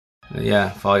Yeah,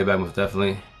 follow you back most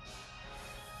definitely.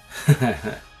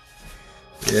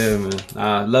 Yeah, man.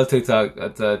 I love TikTok.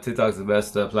 TikTok's the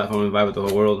best platform to vibe with the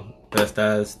whole world. Best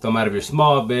as. Don't matter if you're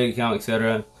small, big, account,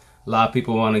 etc. A lot of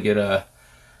people want to get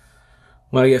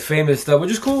famous stuff,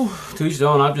 which is cool. To each their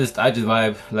own. I just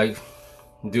vibe, like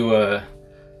do a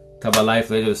talk about life,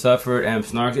 later, suffer, and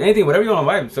snarks, anything, whatever you want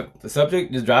to vibe. So, the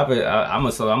subject, just drop it. I'm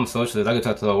a socialist. I can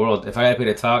talk to the whole world. If I got paid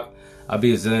to talk, I'll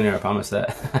be a zillionaire. I promise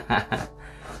that.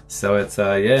 So it's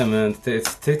yeah, man.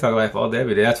 It's TikTok life all day,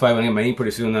 every day. That's why when I get my ink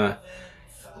pretty soon.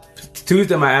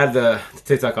 Tuesday, I might add the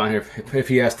TikTok on here if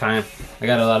he has time. I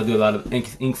got to do a lot of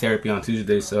ink therapy on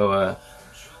Tuesday, so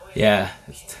yeah.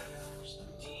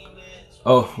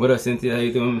 Oh, what up, Cynthia? How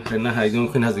you doing? How you doing,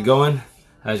 Quinn? How's it going?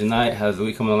 How's your night? How's the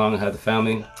week coming along? How's the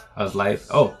family? How's life?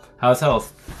 Oh, how's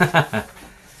health? I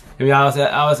mean, I always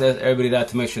ask everybody that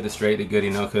to make sure they're straight, they're good,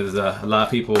 you know, because a lot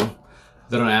of people,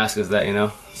 they don't ask us that, you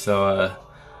know. So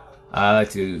I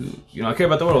like to, you know, I care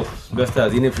about the world. Best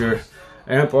as, even if you're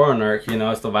amp or a narc, you know,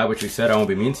 I still vibe what you said. I won't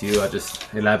be mean to you. I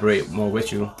just elaborate more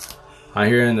with you. I'm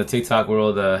here in the TikTok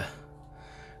world,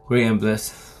 great and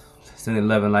bliss.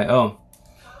 11, like, oh,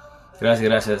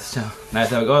 gracias. Nice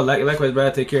to have a go. Likewise,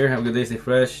 Brad. Take care. Have a good day. Stay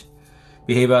fresh.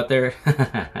 Behave out there.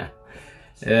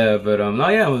 Yeah, but no,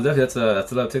 yeah, definitely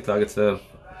that's a lot of TikTok. It's the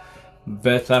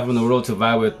best platform in the world to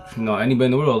vibe with, you know, anybody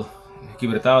in the world. Give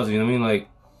it 1,000. You know what I mean? Like,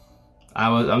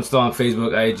 I'm still on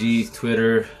Facebook, IG,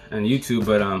 Twitter, and YouTube,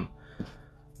 but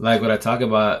like what I talk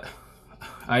about,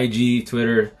 IG,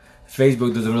 Twitter,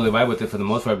 Facebook doesn't really vibe with it for the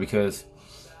most part because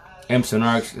imps and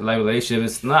narcs, like relationship,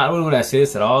 it's not, I wouldn't say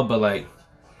this at all, but like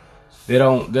they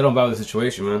don't vibe with the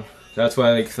situation, man. That's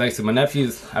why, like so my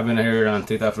nephews, I've been here on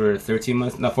TikTok for 13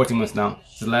 months, not 14 months now,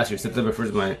 since last year, September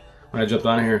 1st, when I jumped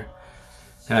on here,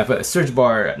 and I put a search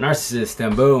bar, narcissist,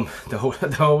 and boom, the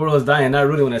whole world is dying. Not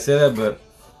really when I say that, but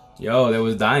yo, they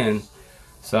was dying.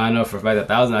 So I know for a fact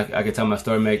 1,000, I could tell my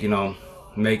story, make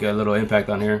a little impact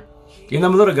on here. Even though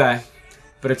I'm a little guy,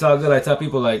 but it's all good. I tell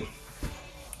people, like,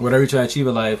 whatever you're trying to achieve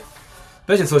in life,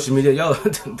 especially social media, yo,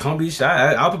 don't be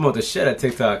shy. I'll promote the shit at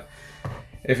TikTok.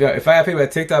 If I had people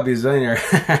at TikTok, I'd be a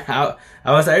zillionaire.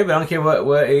 I was like, everybody, I don't care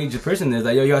what age the person is.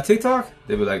 Like, yo, you got TikTok?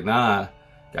 They'd be like, nah.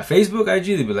 Got Facebook, IG?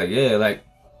 They'd be like, yeah. Like,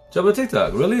 jump on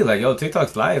TikTok. Really? Like, yo,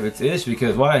 TikTok's live. It's ish,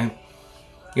 because why?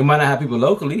 You might not have people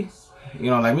locally. You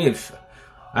know, like me, if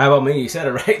I have all me, you said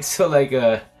it, right? So, like,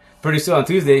 pretty soon on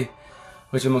Tuesday,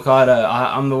 which I'm gonna call it,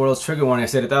 I'm the world's trigger warning. I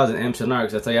said 1,000 imps and narcs.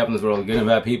 That's how you happen in this world. Good and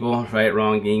bad people, right,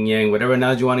 wrong, yin yang, whatever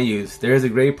analogy you want to use. There is a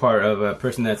great part of a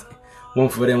person that's one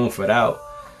foot in, one foot out.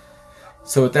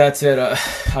 So with that said,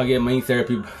 I'll get my ink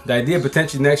therapy. The idea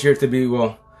potentially next year to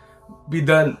be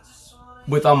done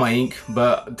with all my ink.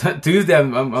 But Tuesday,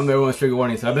 I'm the everyone's trigger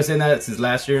warning. So I've been saying that since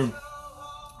last year,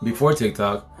 before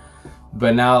TikTok.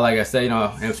 But now, like I said, you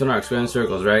know, imps and narcs, square in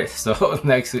circles, right? So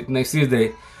next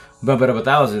Tuesday, bump it up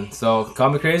 1,000. So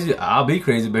call me crazy, I'll be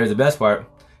crazy, but here's the best part.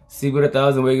 Sleep with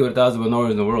 1,000, wake up with 1,000 with no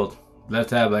worries in the world. Left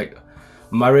tab, like,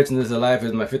 my richness of life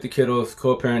is my 50 kiddos,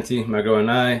 co-parenting, my girl and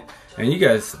I, and you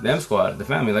guys, them squad, the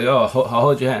family. Like, oh, I'll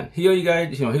hold your hand. Heal you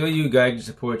guys, guide you,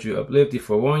 support you, uplift you,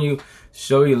 forewarn you,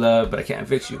 show you love, but I can't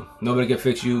fix you. Nobody can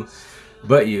fix you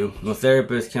but you. No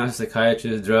therapist, counselor,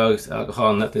 psychiatrist, drugs,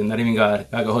 alcohol, nothing, not even God.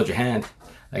 I can hold your hand.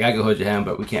 Like, I can hold your hand,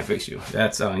 but we can't fix you.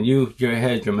 That's on you, your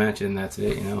head, your mansion, that's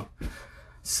it, you know.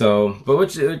 So,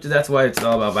 but that's why it's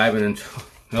all about vibing and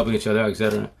helping each other out,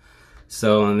 etc.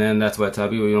 So, and then that's why I tell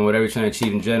people, you know, whatever you're trying to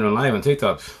achieve in general in life on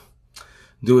TikTok,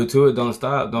 do it to it, don't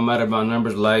stop. Don't matter about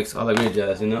numbers, likes, all that great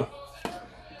jazz, you know.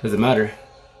 Doesn't matter.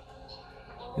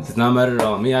 It does not matter at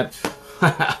all. Me,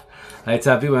 I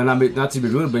tell people, and not to be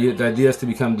rude, but the idea is to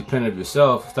become dependent of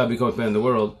yourself, stop becoming dependent of the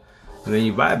world, and then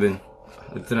you vibing.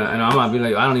 And I'm not be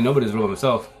like, I don't need nobody's rule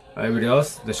myself. Everybody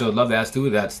else that shows love, that's too.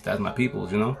 That's my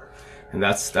peoples, you know. And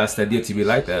that's the idea, to be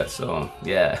like that. So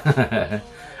yeah,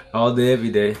 all day, every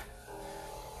day.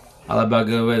 All about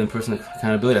good way and personal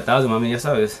accountability. 1,000, I mean, yes,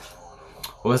 always.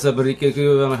 What's up, Enrique?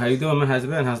 How you doing, man? How's it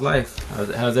been? How's life?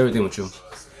 How's everything with you?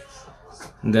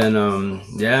 And then,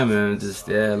 yeah, man, just,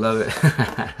 yeah, I love it.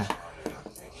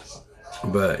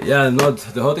 But, yeah, no,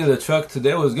 the whole thing of the truck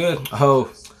today was good.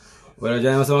 Oh, bueno,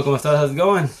 ya no sabemos cómo estás, how's it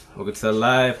going? Welcome to the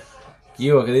live.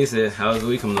 Kio, ¿qué dice? How's the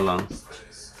week coming along?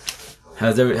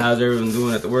 How's everyone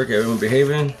doing at the work? Everyone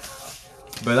behaving?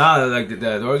 But, like,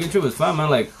 the Oregon trip was fun, man.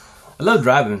 Like, I love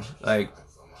driving. Like,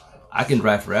 I can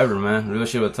drive forever, man. Real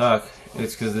shit with talk.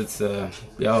 It's because it's,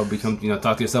 y'all become, you know,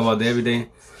 talk to yourself all day, every day.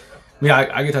 Yeah,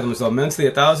 I can talk to myself mentally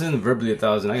 1,000, verbally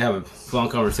 1,000. I can have a full-on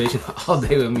conversation all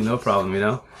day with me, no problem, you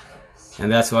know?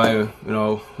 And that's why, you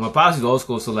know, my pops is old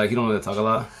school, so, like, he don't really talk a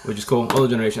lot, which is cool. Older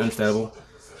generation, understandable.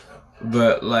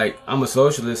 But like, I'm a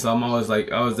socialist, so I'm always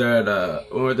like, I was there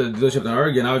at when we were at the dealership in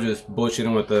Oregon. I was just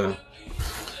bullshitting with the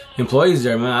employees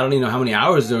there, man. I don't even know how many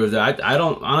hours there was there. I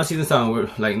don't, honestly, this sounds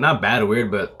weird, like not bad or weird,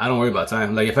 but I don't worry about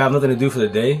time. Like if I have nothing to do for the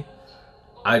day,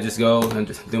 I just go and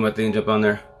just do my thing, jump on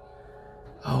there.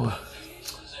 Oh,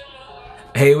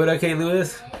 hey, what up, Kate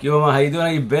Lewis? Yo, man, how you doing?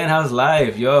 How you been? How's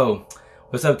life? Yo,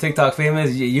 what's up, TikTok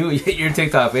famous? You're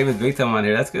TikTok famous big time on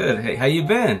here. That's good. Hey, how you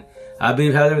been? I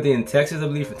believe how's everything in Texas? I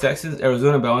believe from Texas,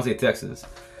 Arizona, but I want to say Texas.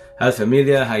 How's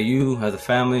familia? How you? How's the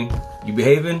family? You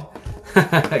behaving?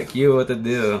 You, what the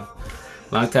deal?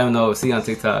 Long time no see on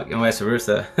TikTok and vice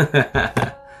versa.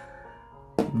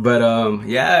 But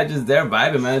yeah, just there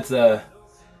vibing, man. It's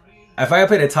if I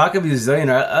pay to talk, I'd be a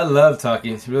zillionaire. I love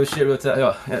talking. It's real shit, real talk.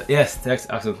 Oh, yes,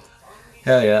 text, awesome.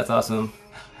 Hell yeah, that's awesome.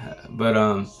 But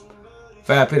if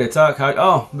I pay to talk,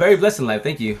 very blessed in life.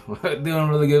 Thank you. Doing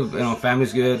really good. You know,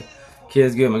 family's good,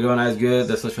 kids good, my girl and I's good.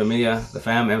 The social media, the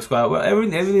fam, M squad. Well,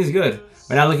 everything's good.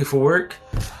 We're not looking for work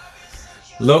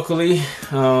locally.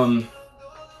 You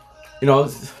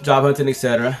know, job hunting,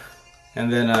 etc.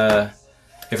 And then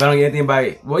if I don't get anything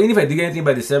even if I do get anything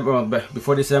by December,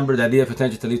 before December, the idea of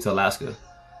potential to leave to Alaska,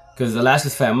 because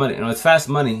Alaska's fast money. You know, it's fast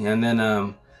money. And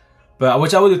then but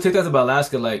which I would do TikToks about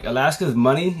Alaska. Like Alaska's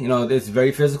money, you know, it's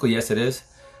very physical. Yes, it is.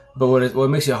 But what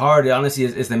makes it hard, honestly,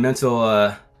 is the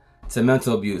mental. It's a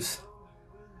mental abuse.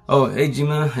 Oh, hey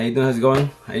Gina, how you doing? How's it going?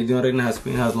 How you doing right now?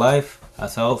 How's life?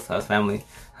 How's health? How's family?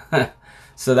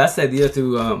 So that's the idea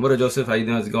to what up, Joseph? How you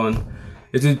doing? How's it going?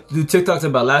 Is to do TikToks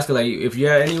about Alaska. Like if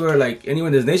you're anywhere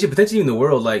in this nation, potentially in the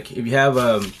world, like if you have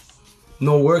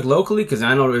no work locally, because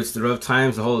I know it's the rough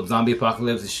times, the whole zombie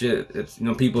apocalypse and shit. It's, you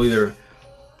know, people either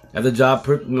have the job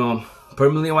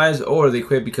permanently wise, or they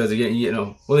quit because they get, you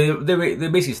know, well they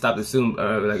basically stopped it soon,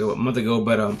 like a month ago,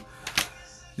 but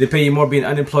they pay you more being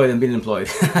unemployed than being employed.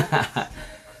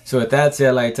 So with that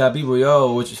said, like tell people,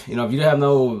 yo, which, you know, if you have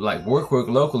no like work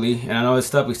locally, and I know it's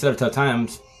tough, etc. tough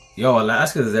times, yo,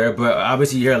 Alaska's there, but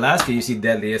obviously you hear Alaska, you see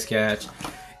Deadliest Catch.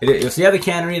 So yeah, the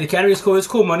cannery is cool. It's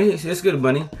cool money. It's good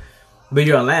money, but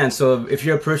you're on land. So if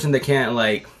you're a person that can't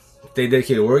like stay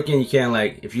dedicated to working, you can't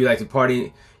like if you like to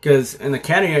party, because in the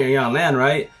cannery you're on land,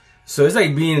 right? So it's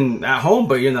like being at home,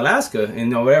 but you're in Alaska, and you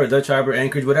know, whatever Dutch Harbor,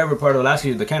 Anchorage, whatever part of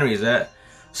Alaska the cannery is at.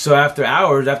 So after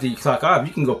hours, after you clock off,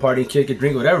 you can go party, kick it,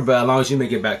 drink, whatever, but as long as you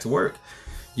make it back to work.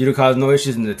 You don't cause no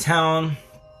issues in the town.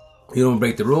 You don't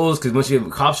break the rules, because once you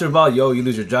have cops are involved, yo, you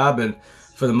lose your job. And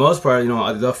for the most part, you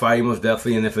know, they'll fire you most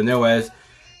definitely. And if in their ways,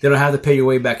 they don't have to pay your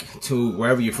way back to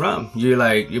wherever you're from. You're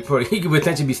like, you could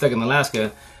potentially be stuck in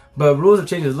Alaska. But rules have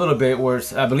changed a little bit, where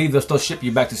I believe they'll still ship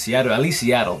you back to Seattle, at least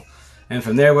Seattle. And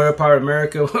from there, whatever part of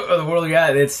America or the world you're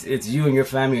at, it's you and your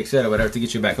family, etc., whatever, to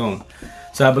get you back home.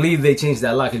 So I believe they changed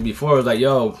that a lot, because before it was like,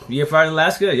 yo, you get fired in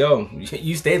Alaska? Yo,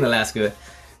 you stay in Alaska.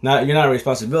 You're not a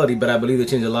responsibility, but I believe they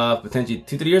changed the law potentially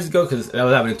 2-3 years ago, because that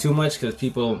was happening too much, because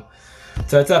people,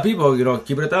 so I tell people, you know,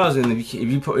 keep it 1,000.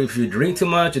 If you drink too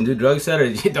much and do drugs, etc.,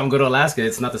 you don't go to Alaska.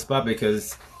 It's not the spot,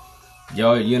 because,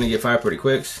 yo, you're going to get fired pretty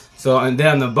quick. So, and then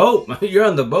on the boat, you're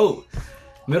on the boat,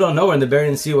 middle of nowhere in the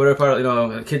Bering Sea, whatever part, you know,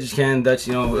 Kyrgyzstan, Dutch,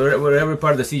 you know, whatever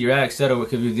part of the sea you're at, etc., what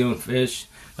could be doing fish,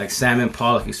 like salmon,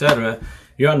 pollock, etc.,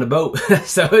 you're on the boat.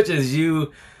 So it's just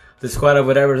you, the squad of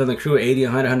whatever's on the crew, 80,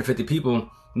 100, 150 people,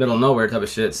 middle of nowhere type of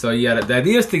shit. So yeah, the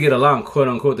idea is to get along, quote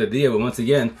unquote, the idea. But once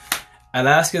again,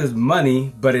 Alaska's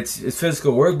money, but it's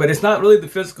physical work. But it's not really the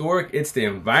physical work, it's the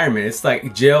environment. It's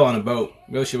like jail on a boat.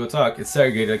 Real shit, we'll talk. It's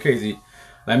segregated like crazy.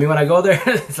 I mean, when I go there,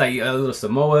 it's like a little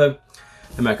Samoa,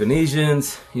 the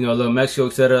Micronesians, you know, a little Mexico,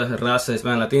 etc., Raza,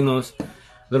 Hispanic, Latinos, a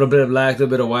little bit of black, a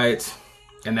little bit of white,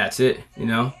 and that's it, you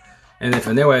know. And then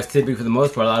from there, it's typically, for the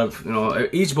most part, a lot of, you know,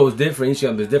 each boat's different, each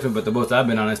ship is different, but the boats I've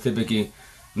been on is typically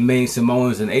main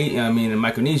Samoans and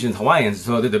Micronesians, Hawaiians.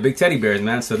 So they're the big teddy bears,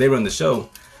 man. So they run the show,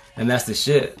 and that's the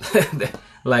shit.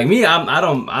 Like me, I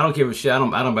don't give a shit. I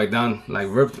don't back down. Like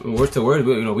word to word,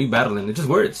 you know, we battling. It's just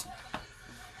words.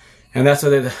 And that's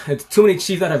what it's too many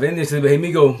chiefs out of India say, hey,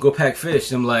 me go pack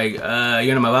fish. I'm like,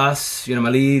 you're not my boss, you're not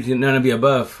my lead, you're not gonna be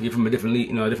above. You're from a different lead,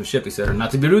 you know, a different ship, etc. Not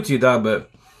to be rude to you, dog,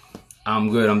 but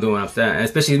I'm good. I'm doing what I'm saying. And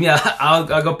especially me, I'll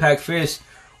go pack fish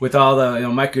with all the, you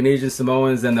know, Micronesian,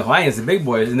 Samoans, and the Hawaiians, the big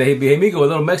boys. And they be, hey, Migo,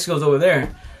 little Mexico's over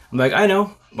there. I'm like, I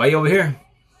know. Why you over here?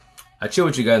 I chill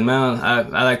with you guys, man.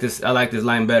 I like this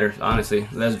line better, honestly.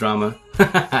 Less drama.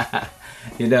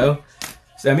 You know?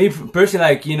 So I mean, personally,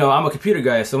 like, you know, I'm a computer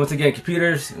guy. So once again,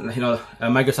 computers, you know,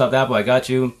 Microsoft, Apple, I got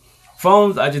you.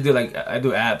 Phones, I just do I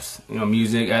do apps, you know,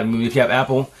 music. If you have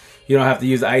Apple, you don't have to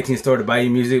use the iTunes store to buy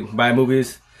your music, buy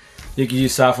movies. you can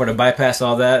use software to bypass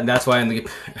all that, and that's why when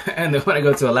I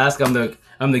go to Alaska,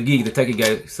 I'm the geek, the techie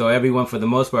guy. So everyone, for the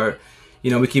most part, you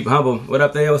know, we keep humble. What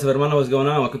up, Theo? What's up, hermano? What's going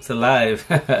on? Welcome to live.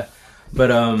 But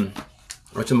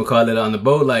whatchamacallit, on the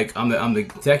boat, like I'm the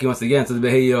techie once again. So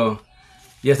hey, yo,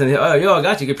 yes, and oh, yo, I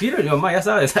got you, computer. Yo, my, yes,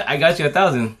 I got you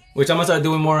 1,000. Which I'm gonna start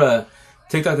doing more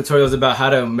TikTok tutorials about how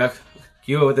to make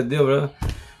you what the deal, bro.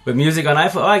 With music on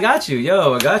iPhone. Oh, I got you,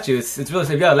 yo, I got you. It's really, if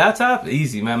you got a laptop,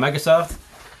 easy, man. Microsoft.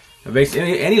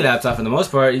 Basically, any laptop for the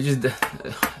most part, you just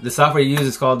the software you use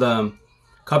is called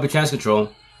copy trans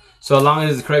control. So as long as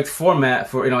it's the correct format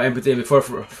for, you know, MP3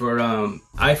 for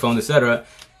iPhone, etc.,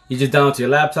 you just download to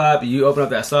your laptop. You open up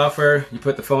that software, you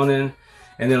put the phone in,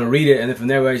 and it'll read it. And then from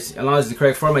there, as long as it's the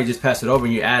correct format, you just pass it over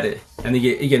and you add it. And then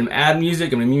you can add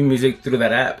music and remove music through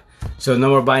that app. So no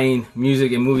more buying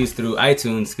music and movies through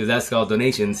iTunes, because that's called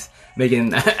donations,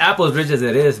 making Apple as rich as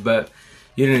it is, but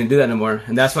you didn't do that anymore.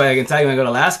 And that's why I can tell you, when I go to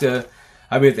Alaska,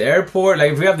 I'll be at the airport.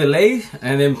 Like if we have delay,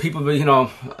 and then people, you know,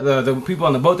 the people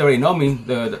on the boat that already know me,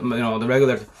 the you know, the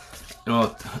regular, you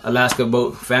know, Alaska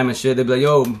boat fam and shit. They'll be like,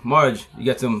 "Yo, Marge, you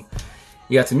got some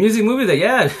music, movies?" Like,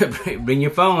 yeah, bring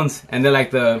your phones. And then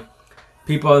like the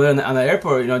people on the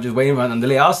airport, you know, just waiting on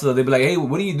delay. Also, they'll be like, "Hey,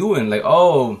 what are you doing?" Like,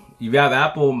 "Oh, you have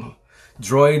Apple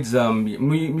Droids,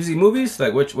 music, movies?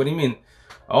 Like, what do you mean?"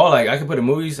 Oh, like, I can put in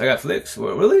movies, I got flicks.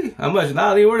 Well, really? How much?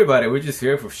 Nah, don't worry about it. We're just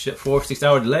here for 4-6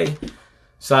 hour delay.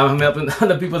 So I'm helping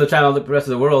the people that are trying to the rest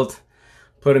of the world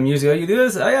put in music. Oh, you do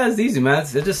this? Oh, yeah, it's easy, man.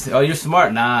 It's just, oh, you're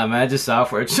smart. Nah, man, just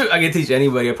software. I can teach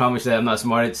anybody. I promise you that I'm not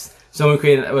smart. It's someone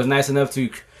was nice enough to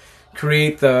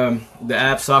create the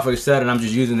app software set, and I'm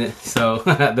just using it. So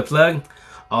the plug,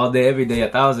 all day, every day,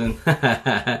 1,000.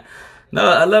 No,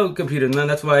 I love computers, man.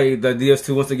 That's why the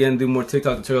DS2, once again, do more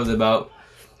TikTok tutorials about,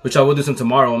 which I will do some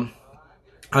tomorrow,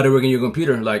 how to work in your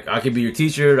computer. Like, I could be your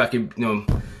teacher. I could, you know,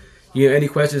 any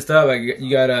questions, stuff. Like,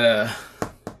 you got a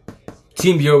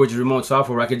TeamViewer, which is remote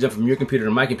software, where I can jump from your computer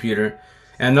to my computer.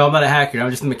 And no, I'm not a hacker.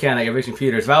 I'm just a mechanic. I fix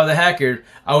computers. If I was a hacker,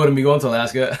 I wouldn't be going to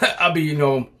Alaska. I'd be, you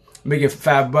know, making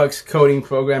 $5 coding,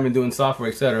 programming, doing software,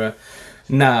 etc.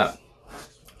 Nah,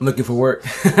 looking for work.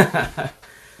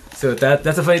 So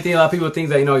that's a funny thing. A lot of people think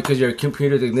that, you know, because you're a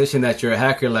computer technician, that you're a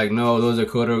hacker. Like, no, those are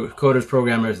coders,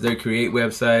 programmers. They create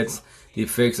websites. They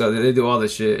fix, they do all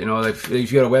this shit. You know, like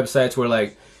if you go to websites where,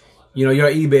 like, you know, you're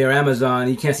on eBay or Amazon,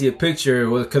 you can't see a picture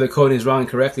because the coding is wrong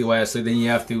correctly. Why? So then you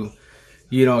have to,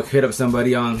 you know, hit up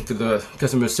somebody on to the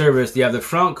customer service. You have the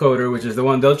front coder, which is the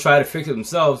one they'll try to fix it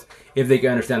themselves if they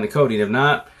can understand the coding. If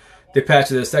not, they patch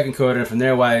to the second coder, and from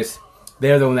there, wise,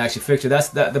 they're the one that actually fix it. That's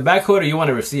the back coder, you won't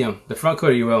ever see them. The front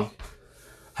coder, you will.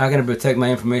 How can I protect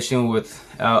my information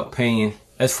without paying?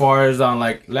 As far as on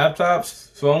like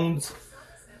laptops, phones,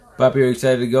 Papi, are you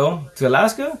excited to go to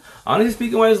Alaska? Honestly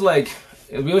speaking, wise, like,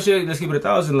 we should let's keep it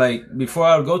 1,000. Like, before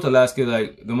I would go to Alaska,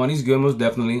 like, the money's good, most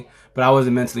definitely, but I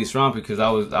wasn't mentally strong because I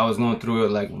was going through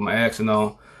it, like, with my ex and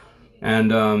all,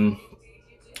 and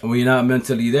when you're not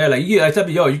mentally there, like, I tell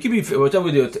you, yo, you can be, whatever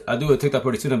we do, I do a TikTok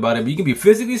pretty soon about it, but you can be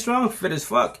physically strong, fit as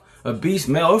fuck, a beast,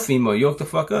 male or female, yoke the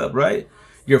fuck up, right?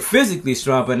 You're physically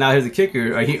strong, but now here's the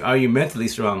kicker: are you mentally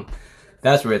strong?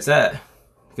 That's where it's at.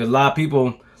 Because a lot of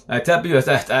people, I tell people,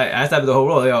 I ask the whole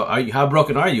world, yo, how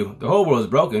broken are you? The whole world is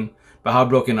broken, but how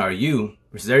broken are you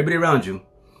versus everybody around you?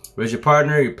 Where's your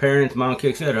partner, your parents, mom,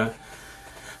 kid, etc.?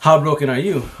 How broken are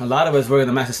you? A lot of us work on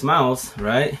the massive smiles,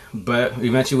 right? But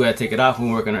eventually we gotta take it off when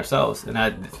we work on ourselves. And I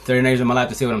had 30 years of my life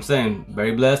to see what I'm saying.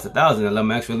 Very blessed, 1,000. I love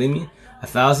my actually leave me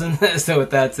 1,000. So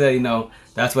with that said, you know,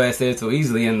 that's why I say it so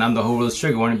easily, and I'm the whole world's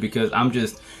trigger warning, because I'm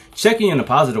just checking you in a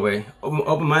positive way,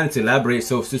 open-minded to elaborate,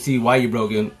 so to see why you're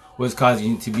broken, what's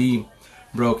causing you to be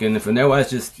broken. And from there, it's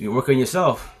just you work on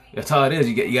yourself. That's all it is.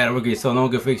 You gotta work on yourself. No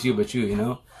one can fix you but you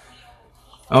know.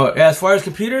 Oh, as far as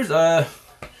computers,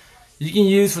 you can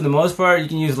use, for the most part, you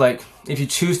can use, like, if you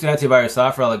choose to antivirus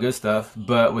software, all the good stuff.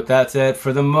 But with that said,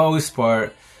 for the most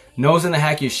part, no one's gonna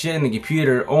hack your shit in the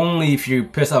computer only if you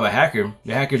piss off a hacker.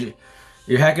 Your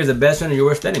hacker's the best friend or your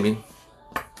worst enemy.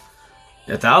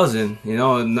 1,000, you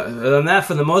know. Other than that,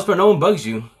 for the most part, no one bugs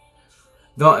you.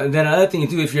 Then another thing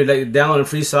too, if you're like downloading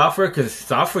free software, because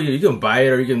software you can buy it,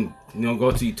 or you can, you know,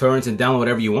 go to torrents and download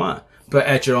whatever you want, but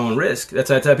at your own risk. That's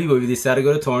why I tell people, if you decide to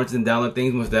go to torrents and download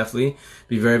things, most definitely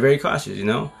be very, very cautious. You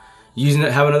know,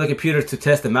 have another computer to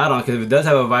test them out on, because if it does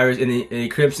have a virus and it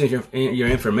encrypts your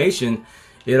information,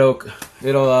 it'll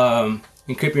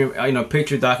encrypt your, you know,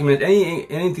 picture, document,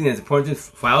 anything that's important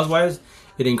files wise.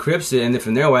 It encrypts it, and then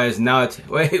from there wise, now it's,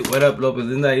 wait, what up, Lopez?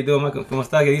 Linda, you doing? ¿Cómo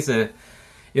está? ¿Qué dice?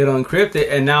 It'll encrypt it,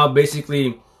 and now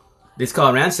basically it's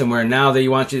called ransomware. Now they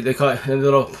want you, they call it a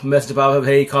little message pop up,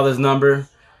 hey, call this number,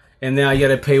 and now you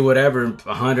gotta pay whatever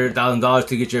 $100,000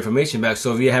 to get your information back.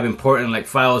 So if you have important like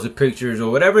files or pictures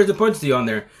or whatever is important to you on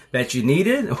there that you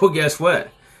needed, well, guess what?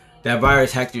 That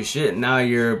virus hacked your shit. Now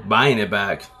you're buying it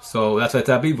back. So that's what I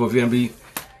tell people: if you're gonna be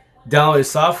download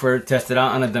software, test it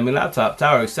out on a dummy laptop,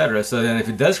 tower, etc. So then if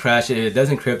it does crash it, it does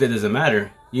encrypt it, doesn't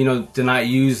matter. You know, to not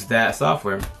use that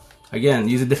software. Again,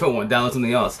 use a different one, download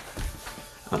something else.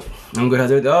 I'm good.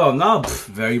 How's everything? Oh no,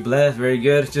 very blessed, very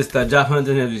good. Just job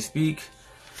hunting as we speak.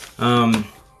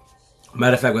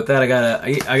 Matter of fact, with that,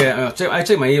 I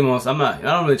check my emails. I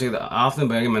don't really check that often,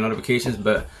 but I get my notifications.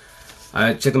 But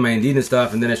I checked my Indeed and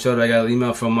stuff, and then it showed I got an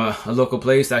email from a local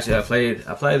place. Actually, I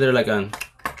applied there like on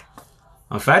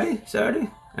Friday, Saturday,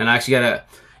 and I actually got an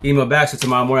email back. So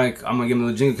tomorrow morning, I'm gonna give him a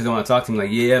little jingle because I want to talk to him. Like,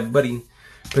 yeah, buddy,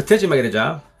 potentially might get a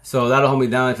job. So that'll hold me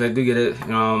down if I do get it. You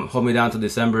know, hold me down till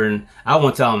December, and I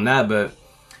won't tell him that. But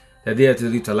the idea to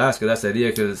leave to Alaska, that's the idea,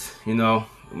 because you know,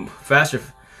 faster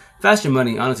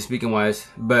money, honestly speaking, wise.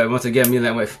 But once again, me and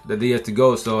that way, the idea is to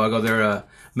go. So I go there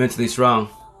mentally strong.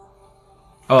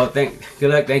 Oh, good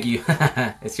luck, thank you.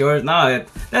 It's yours. No,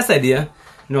 that's the idea.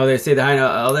 You know, they say the high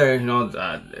out there. You know,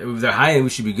 if they're high end, we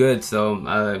should be good. So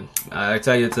I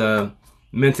tell you, it's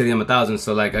mentally I'm 1,000.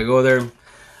 So like I go there.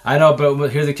 I know, but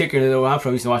here's the kicker. Where I'm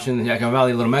from, Eastern Washington, Yakima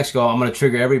Valley, Little Mexico. I'm gonna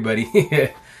trigger everybody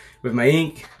with my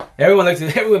ink. Everyone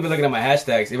be looking at my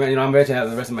hashtags. Even, you know, I'm ready to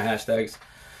have the rest of my hashtags.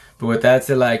 But with that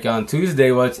said, like on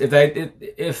Tuesday,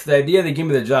 if the idea they give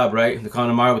me the job, right, the call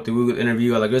tomorrow with the Google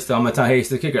interview, all that good stuff, I'm gonna tell, hey, it's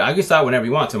the kicker. I can start whenever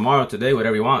you want, tomorrow, today,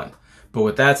 whatever you want. But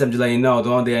with that said, I'm just letting you know,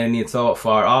 the only day I need so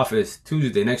far off is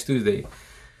Tuesday, next Tuesday.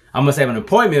 I'm gonna say I have an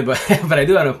appointment, but I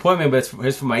do have an appointment, but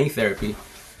it's for my ink therapy.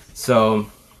 So,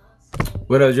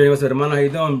 what up, Journey? What's up, hermano? How you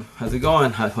doing? How's it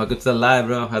going? Welcome to the live,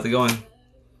 bro. How's it going?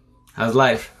 How's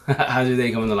life? How's your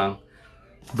day coming along?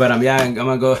 But yeah, I'm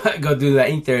gonna go do that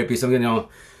ink therapy. So I'm gonna, you know,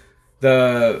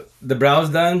 the brow's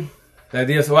done. The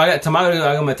idea is, well, tomorrow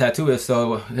I got my tattooist,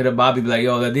 so hit up Bobby, be like,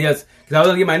 yo, the idea is, because I was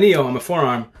gonna get my Neo on my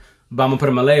forearm, but I'm gonna put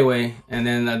it in my layaway, and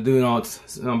then I do, you know,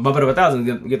 bump it up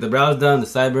 1,000, get the brows done, the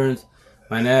sideburns,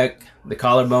 my neck, the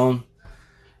collarbone,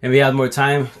 and if we have more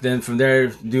time, then from there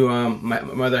do my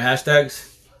other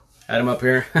hashtags, add them up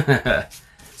here.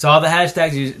 So all the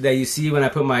hashtags that you see when I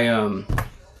put my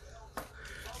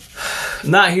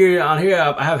not here on here,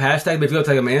 I have hashtags, but if you look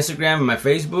at my Instagram and my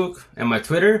Facebook and my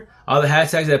Twitter, all the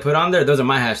hashtags that I put on there, those are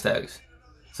my hashtags.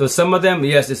 So some of them,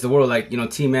 yes, it's the world, like, you know,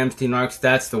 Team M's, Team Narcs,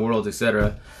 that's the world,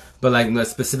 etc. But like the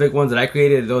specific ones that I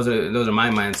created, those are my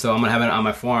mine. So I'm gonna have it on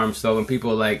my forum. So when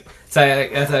people like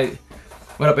say, that's like,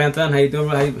 what up, Anton? How you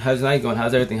doing? How's life going?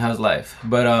 How's everything? How's life?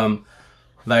 But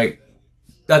like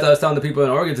that's what I was telling the people in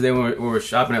Oregon today when we were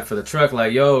shopping for the truck.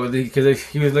 Like, yo, because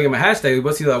he was looking at my hashtag.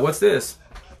 What's he like? What's this?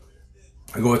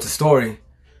 I go, it's a story.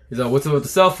 He's like, what's up with the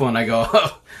cell phone? I go,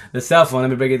 oh, the cell phone. Let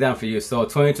me break it down for you. So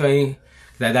 2020,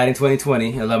 because I died in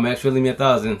 2020. I love my ex, really me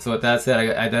 1,000. So with that said,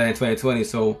 I died in 2020.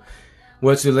 So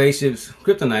what's relationships?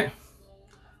 Kryptonite.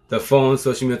 The phone,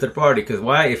 social media, third party. Because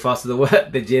why? It fosters the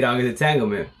what? The J-Dog is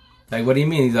entanglement. Like, what do you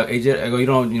mean? He's like, hey, I go, you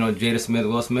don't, you know, Jada Smith,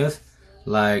 Will Smith?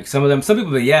 Like, some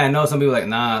people, but yeah, I know. Some people like,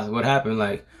 nah, what happened?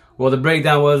 Like, well, the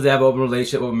breakdown was they have an open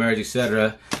relationship, open marriage,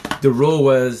 etc. The rule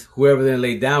was whoever they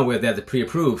laid down with, they had to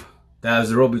pre-approve. That was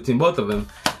the rule between both of them.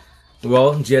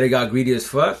 Well, Jada got greedy as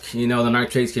fuck. You know, the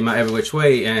narc trades came out every which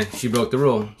way, and she broke the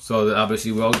rule. So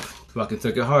obviously, well, fucking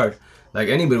took it hard. Like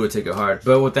anybody would take it hard.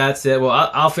 But with that said, well,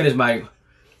 I'll finish my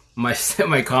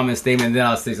comment statement, and then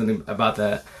I'll say something about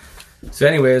that. So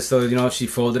anyway, so you know, she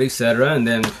folded, etc., and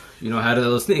then you know had a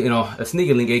little a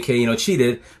sneaky link, aka you know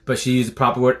cheated, but she used the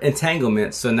proper word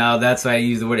entanglement. So now that's why I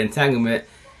use the word entanglement,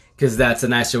 because that's a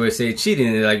nicer way to say cheating.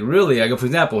 And like, really, I go, for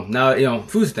example, now, you know,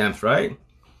 food stamps, right?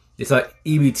 It's like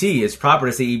EBT. It's proper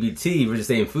to say EBT versus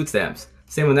saying food stamps.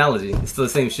 Same analogy. It's still the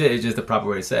same shit. It's just the proper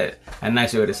way to say it. A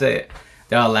nicer way to say it.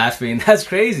 They're all laughing. That's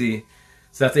crazy.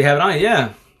 So if they have it on,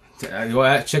 yeah.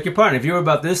 Check your partner. If you're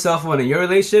about this cell phone in your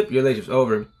relationship's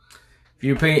over.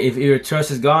 If your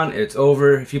trust is gone, it's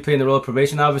over. If you're playing the role of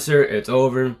probation officer, it's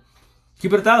over.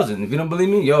 Keep it 1,000. If you don't believe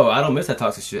me, yo, I don't miss that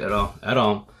toxic shit at all. At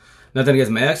all. Nothing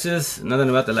against my exes. Nothing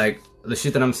about the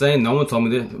shit that I'm saying. No one told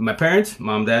me this. My parents,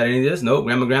 mom, dad, any of this. Nope.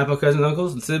 Grandma, grandpa, cousins,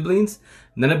 uncles, siblings.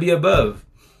 None of the above.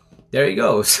 There you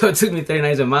go. So it took me 39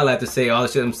 years of my life to say all the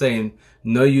shit I'm saying.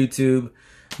 No YouTube.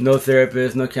 No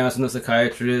therapist. No counselor. No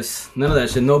psychiatrist. None of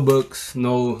that shit. No books.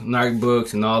 No narc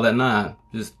books and all that. Nah.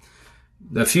 Just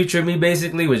the future of me,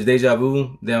 basically, which deja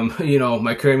vu. Them, you know,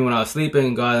 my current me when I was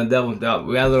sleeping. God and the devil.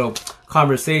 We had a little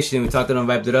conversation. We talked to them,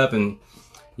 vibed it up, and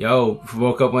yo,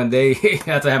 woke up one day.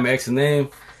 After I had my ex's name,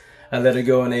 I let it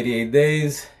go in 88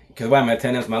 days. Because why? My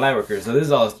attendants, my light workers. So this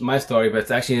is all my story, but it's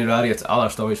actually in reality, it's all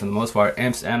our stories for the most part,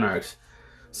 imps and narcs.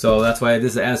 So that's why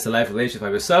this is an ends to life relationship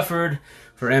I've suffered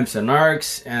for imps and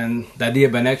narcs, and the idea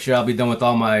by next year I'll be done with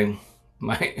all my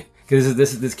because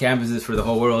this canvas is for the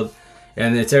whole world,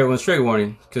 and it's everyone's trigger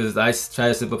warning because I try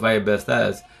to simplify it best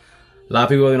as. A lot of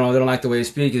people, you know, they don't like the way I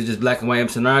speak. It's just black and white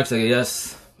imps and narcs. Like,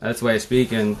 yes, that's the way I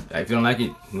speak, and if you don't like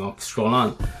it, you know, scroll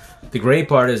on. The gray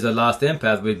part is the lost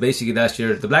empath, but basically that's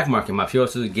the black market,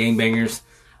 mafiosos, gangbangers,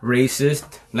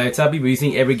 racist. Like, I tell people, you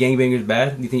think every gangbanger is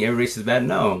bad? You think every racist is bad?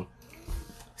 No.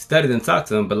 Study them, talk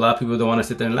to them, but a lot of people don't want to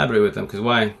sit there and elaborate with them, because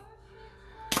why?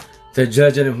 They're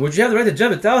judging them. Would you have the right to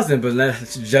judge 1,000, but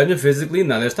let's judge them physically?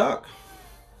 Now let's talk.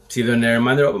 See, they're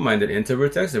narrow-minded, open-minded,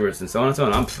 introverts, extroverts, and so on and so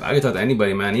on. I can talk to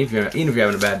anybody, man, even if you're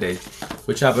having a bad day.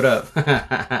 We'll chop it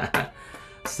up.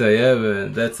 So yeah,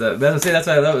 but that's what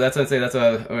I love. That's what I say. That's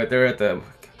why right there at the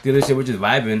dealership, we're just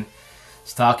vibing,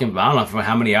 just talking. I don't know for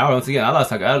how many hours. Once again,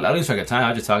 I lose track of time. I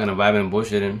was just talking and vibing and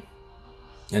bullshitting.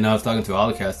 And I was talking to all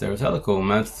the cast there. It was hella cool,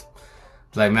 man. It's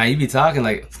like, man, you be talking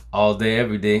like all day,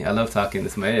 every day. I love talking.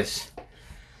 It's my ish.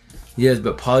 Yes,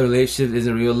 but poly relationship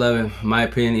isn't real love, in my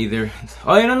opinion, either.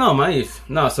 Oh, yeah, no, my ish.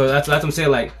 No, so that's what I'm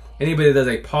saying. Like, anybody that does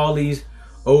like polys,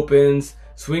 opens,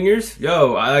 swingers,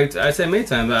 yo, I said many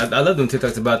times, I love doing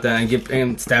TikToks about that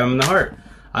and stab them in the heart.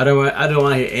 I don't want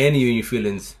to hear any of you in your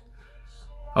feelings.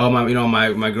 Oh,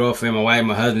 my girlfriend, my wife,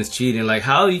 my husband's cheating. Like,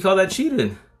 how do you call that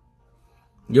cheating?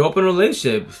 You open a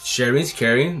relationship, sharing's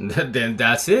caring, then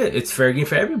that's it. It's fair game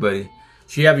for everybody.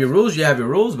 So you have your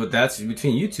rules, but that's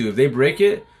between you two. If they break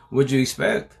it, what'd you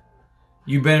expect?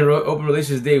 You've been in open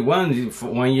relationships day one, for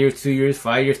 1 year, 2 years,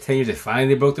 5 years, 10 years, and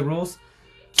finally they broke the rules.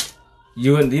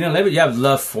 You don't live it. You have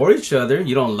love for each other.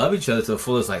 You don't love each other to the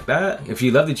fullest like that. If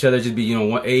you loved each other, just be, you know,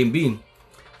 one A and B.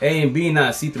 A and B,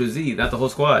 not C through Z, not the whole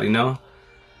squad, you know?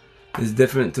 It's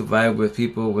different to vibe with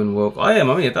people when woke. Oh yeah, I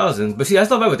mean 1,000. But see, I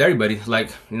still vibe with everybody. Like,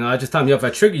 you know, I just tell them, yo, if I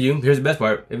trigger you, here's the best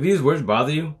part. If these words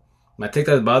bother you, my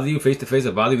TikToks bother you, face to face,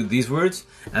 I bother you with these words,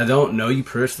 and I don't know you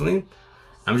personally,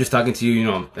 I'm just talking to you, you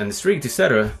know, in the street,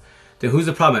 etc. Then who's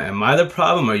the problem? Am I the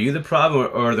problem? Are you the problem?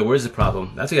 Or are the words the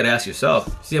problem? That's what you gotta ask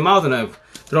yourself. See, I'm out gonna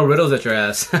throw riddles at your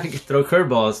ass, throw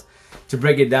curveballs to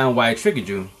break it down why I triggered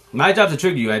you. My job's to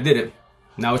trigger you. I did it.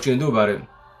 Now what you gonna do about it?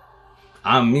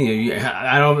 I'm me.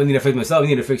 I don't need to fix myself. You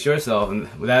need to fix yourself, and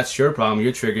that's your problem,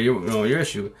 your trigger, your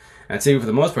issue. And I tell you, for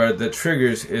the most part, the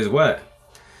triggers is what?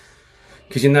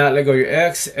 Because you're not let go of your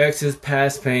ex's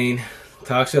past pain,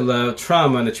 toxic love,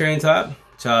 trauma on the train top.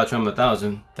 Child trauma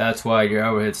 1,000. That's why your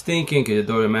overhead's stinking, because your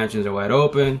door to mansions are wide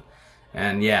open,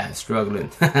 and yeah,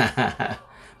 struggling. But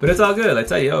it's all good. I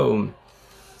tell you, yo,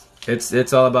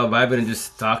 it's all about vibing and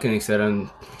just talking, etc.,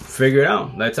 and figure it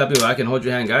out. I tell people, I can hold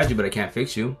your hand, guide you, but I can't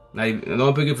fix you. Like, the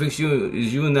only people who can fix you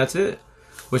is you, and that's it.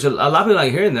 Which a lot of people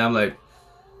like hearing that. I'm like,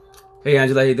 hey,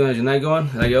 Angela, how you doing? How's your night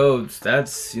going? Like, yo,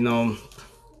 that's, you know,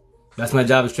 that's my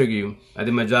job, is trigger you. I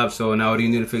did my job, so now what do you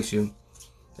need to fix you?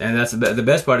 And that's the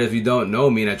best part. If you don't know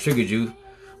me and I triggered you,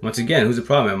 once again, who's the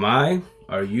problem? Am I,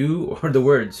 are you, or the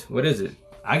words? What is it?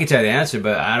 I can tell you the answer,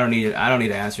 but I don't need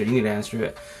to answer it. You need to answer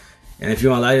it. And if you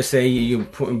want to lie to say you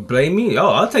blame me, oh,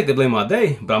 I'll take the blame all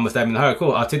day, but I'm gonna stab you in the heart.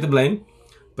 Cool, I'll take the blame.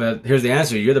 But here's the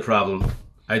answer: you're the problem.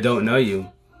 I don't know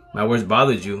you. My words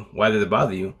bothered you. Why did it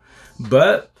bother you?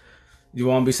 But you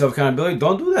want to be self-accountability?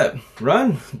 Don't do that.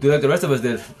 Run. Do like the rest of us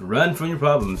did. Run from your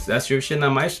problems. That's your shit,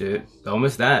 not my shit. Don't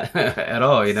miss that at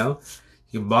all, you know?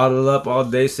 You bottle up all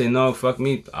day, say, no, fuck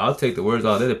me. I'll take the words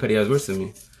all day. The petty ass words to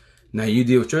me. Now you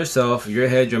deal with yourself, your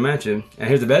head, your mansion. And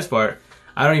here's the best part.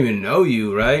 I don't even know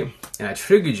you, right? And I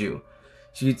triggered you.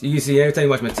 So you see, every time you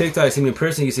watch my TikTok, you see me in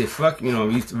person, you say, fuck, you know,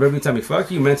 you verbally tell me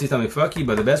fuck you, mentally tell me fuck you.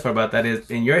 But the best part about that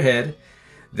is, in your head,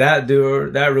 that door,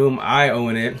 that room, I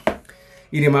own it.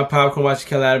 Eating my popcorn, watching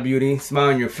Kill Out of Beauty, smile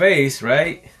on your face,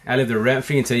 right? I live the rent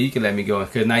free until you can let me go.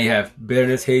 Because now you have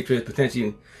bitterness, hatred,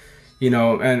 potentially, you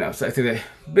know, and I say that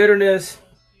bitterness,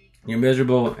 you're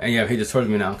miserable, and you have hatred towards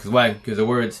me now. Because why? Because the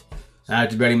words, I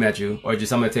just barely met you, or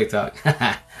just on my TikTok.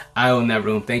 I own that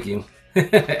room, thank you.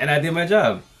 And I did my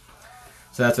job.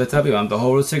 So that's what I tell people. I'm the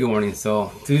whole trigger warning.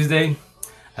 So Tuesday,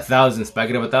 1,000, spike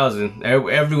it up 1,000.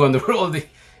 Everyone in the world,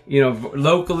 you know,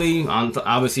 locally, on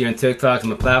obviously on TikTok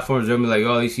and the platforms, they'll be like,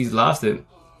 oh, she's lost it.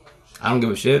 I don't give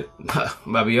a shit.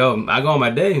 Bobby, yo, I go on my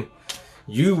day.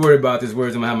 You worry about these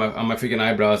words on my freaking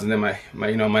eyebrows and then my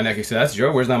you know, my neck. So that's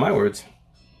your words, not my words.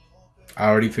 I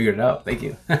already figured it out. Thank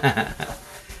you.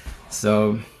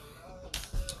 So,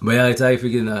 but yeah, I tell you,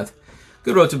 freaking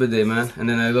good road trip today, man. And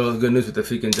then a little good news with the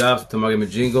freaking jobs. Tomorrow, give me a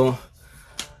jingle.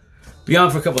 Be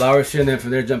on for a couple hours, shit, and then from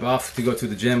there jump off to go to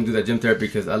the gym, do that gym therapy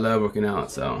because I love working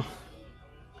out. So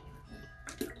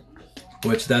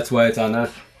which that's why it's on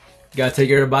us. You gotta take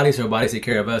care of our bodies so our bodies take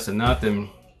care of us. If not, then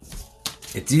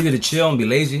it's easy to chill and be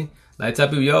lazy. Like I tell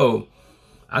people, yo,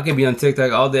 I can be on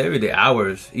TikTok all day, every day,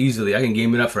 hours, easily. I can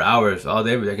game it up for hours, all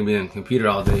day, every day. I can be on the computer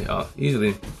all day,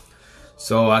 easily.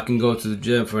 So I can go to the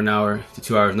gym for an hour to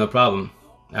 2 hours, no problem.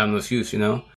 I have no excuse, you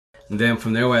know? And then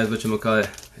from there, whatchamacallit,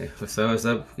 hey, what's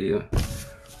up? Yeah.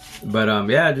 But,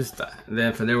 yeah, just,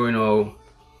 then from there, you know,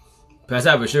 past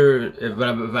that, for sure,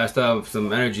 if I still have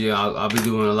some energy, I'll be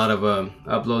doing a lot of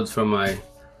uploads from my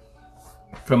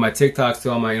TikToks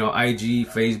to all my, you know, IG,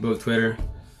 Facebook, Twitter.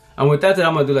 And with that,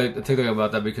 I'm gonna do like a TikTok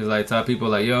about that, because like, I tell people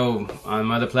like, yo, on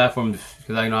my other platforms,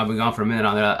 because I, you know, I've been gone for a minute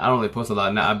on there. I don't really post a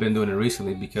lot now. I've been doing it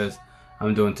recently because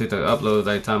I'm doing TikTok uploads.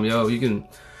 Like, tell me, yo, you can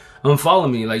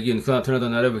unfollow me, like, you can turn on the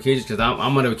notifications, because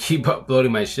I'm gonna keep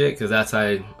uploading my shit, because that's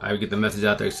how I get the message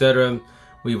out there, etc.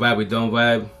 We vibe, we don't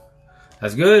vibe.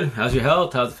 That's good. How's your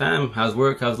health? How's the fam? How's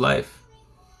work? How's life?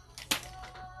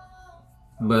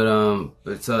 But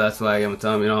so that's why I'm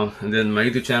telling you know. And then my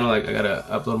YouTube channel, like, I gotta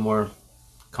upload more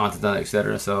content on it,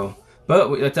 etc. So,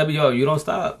 but I tell you, yo, you don't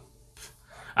stop.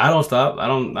 I don't stop. I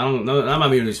don't know. I'm not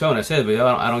really showing. I said, but yo,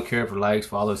 I don't care for likes,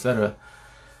 follows, etc.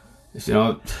 You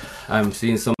know, I'm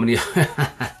seeing so many.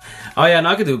 Oh yeah, no,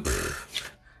 I could do.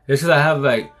 It's because I have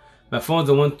like my phone's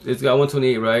it's got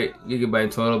 128 right gigabyte in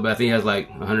total, but I think it has like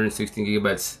 116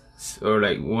 gigabytes or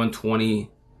like 120.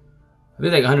 I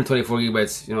think like 124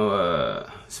 gigabytes, you know,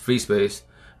 free space,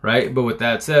 right? But with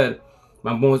that said,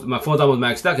 my phone's almost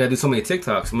maxed out. I do so many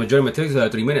TikToks. The majority of my TikToks are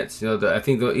 3 minutes. You know, I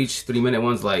think each 3 minute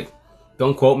one's like,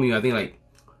 don't quote me, I think like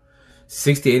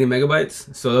 60, 80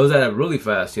 megabytes. So those add up really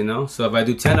fast, you know. So if I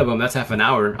do 10 of them, that's half an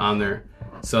hour on there.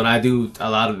 So I do a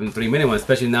lot of them 3 minute ones,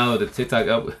 especially now with the TikTok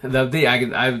the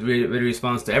update. I ready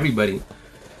response to everybody.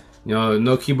 You know,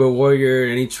 no keyboard warrior,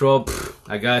 any troll,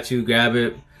 I got you, grab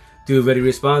it, do a ready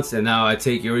response, and now I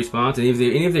take your response. And if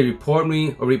they report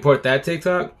me or report that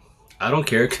TikTok, I don't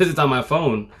care, because it's on my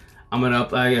phone. I'm gonna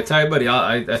I tell everybody.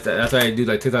 That's why I do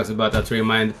like TikToks about that, to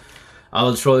remind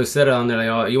all the trolls etc. on there. Like,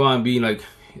 oh, you want to be like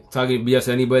talking BS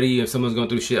to anybody? If someone's going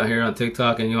through shit out here on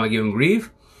TikTok and you want to give them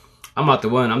grief, I'm not the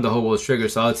one. I'm the whole world's trigger.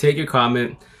 So I'll take your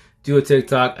comment, do a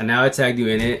TikTok, and now I tagged you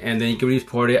in it, and then you can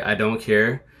report it. I don't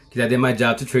care, because I did my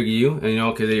job to trigger you. And you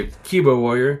know, because they're keyboard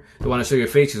warrior, they want to show your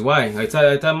face. Is why I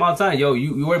tell them all the time, yo,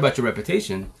 you worry about your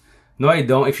reputation. No, I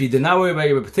don't. If you did not worry about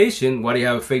your reputation, why do you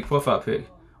have a fake profile pic?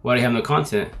 Why do you have no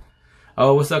content?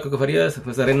 Oh, what's up, Coco Farias?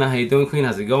 What's up, Reina? How you doing, Queen?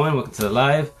 How's it going? Welcome to the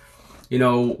live. You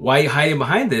know, why are you hiding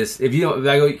behind this? If you don't,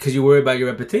 because you worry about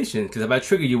your reputation. Because if I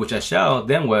trigger you, which I shall,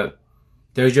 then what?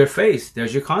 There's your face.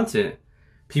 There's your content.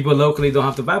 People locally don't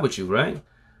have to vibe with you, right?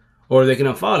 Or they can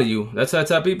unfollow you. That's how I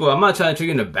tell people. I'm not trying to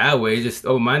trigger in a bad way, just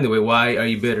open-minded way. Why are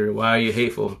you bitter? Why are you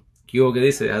hateful? Yo,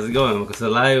 how's it going? Welcome to the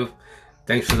live.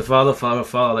 Thanks for the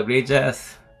follow, like great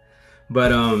jazz.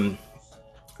 But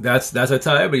that's what I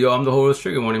tell everybody, yo, I'm the whole world's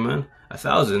trigger warning, man.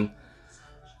 1,000.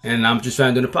 And I'm just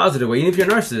trying to do it in a positive way. Even if you're a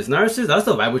narcissist, I'll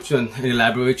still vibe with you and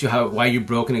elaborate with you why you're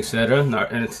broken, etc.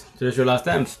 And there's your last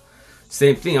times.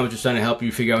 Same thing, I'm just trying to help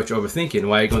you figure out what you're overthinking,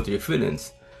 why you're going through your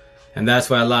feelings. And that's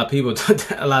why a lot of people,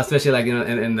 especially like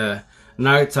in the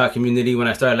narc talk community, when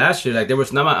I started last year, like there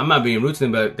was, I'm not being rude to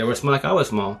them, but they were small like I was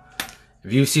small.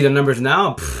 If you see the numbers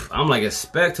now, I'm like a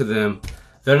speck to them.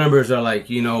 Their numbers are like,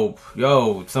 you know,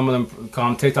 yo, some of them call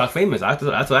them TikTok famous. That's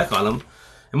what I call them.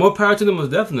 And more power to them,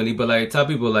 most definitely. But like, tell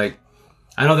people like,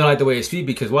 I know they don't like the way I speak,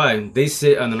 because why? They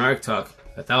sit on the narc talk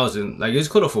 1,000. Like, it's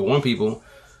cool for one people.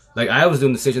 Like, I was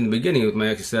doing the stage in the beginning with my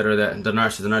ex, etc. That the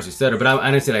narcissist, etc. But I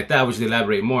didn't say like that. I wish they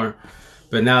elaborate more.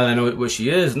 But now that I know what she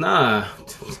is, nah.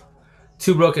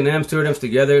 Two broken M's, two of them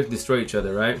together, destroy each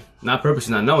other, right? Not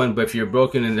purposely not knowing, but if you're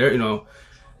broken and they're, you know,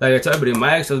 like I tell everybody,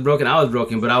 my ex was broken, I was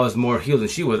broken, but I was more healed than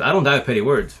she was. I don't die with petty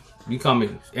words. You call me,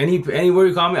 any word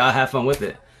you call me, I'll have fun with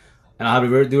it. And I'll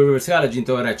have to do a reverse psychology and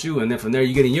throw it at you, and then from there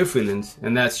you get in your feelings,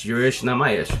 and that's your ish, not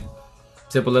my ish.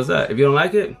 Simple as that. If you don't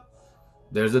like it,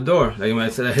 there's the door. Like I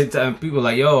said, people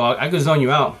like, yo, I can zone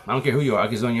you out. I don't care who you are, I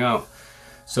can zone you out.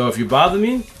 So if you bother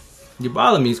me,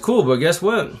 it's cool, but guess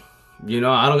what? You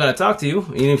know, I don't gotta talk to you.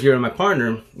 Even if you're my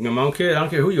partner, you know, I don't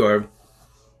care who you are.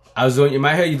 I was in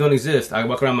my head, you don't exist. I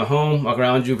walk around my home, walk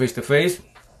around you face to face.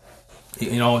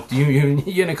 You know, you're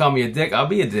gonna call me a dick, I'll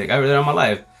be a dick. I read it on my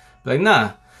life. Like,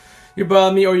 nah, you're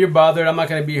bothering me or you're bothered. I'm not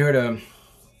gonna be here to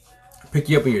pick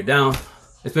you up when you're down.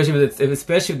 Especially if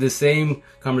the same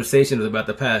conversation is about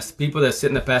the past. People that sit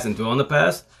in the past and dwell on the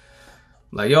past,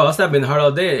 like, yo, I'll stop being hard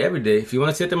all day, every day. If you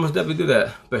want to sit there, most definitely do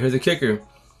that. But here's the kicker.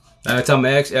 I tell my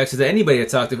exes that anybody that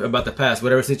talk about the past,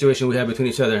 whatever situation we have between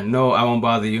each other, no, I won't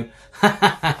bother you.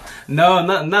 No,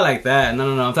 not like that.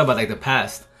 No. I'm talking about like the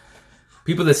past.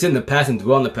 people that sit in the past and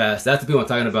dwell in the past, that's the people I'm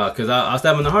talking about. Because I'll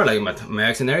stab them in the heart, like my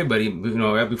ex and everybody, you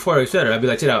know, right before I said it, I'd be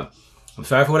like, check out, I'm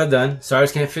sorry for what I've done.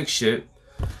 Sorries can't fix shit.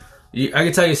 I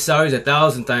can tell you sorries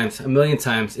 1,000 times, 1,000,000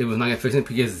 times. It was not gonna fix it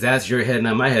because that's your head,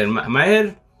 not my head. My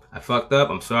head, I fucked up.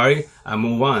 I'm sorry. I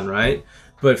move on, right?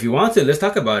 But if you want to, let's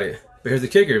talk about it. But here's the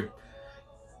kicker.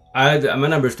 My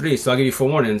number is 3, so I'll give you 4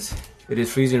 warnings. It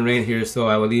is freezing rain here, so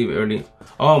I will leave early.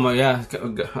 Oh my, yeah.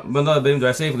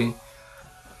 Drive safely.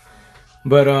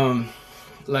 But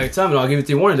like Tom, I'll give you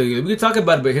 3 warnings. We can talk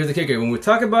about it, but here's the kicker. When we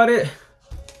talk about it,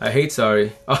 I hate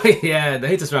sorry. Oh yeah, the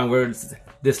hate's a strong word.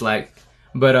 Dislike.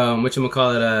 But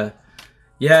whatchamacallit,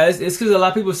 yeah, it's because a lot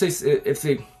of people say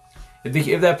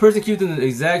if that person keeps doing the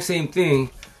exact same thing,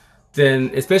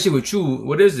 then especially with you,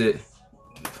 what is it?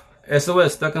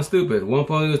 SOS, stuck on stupid.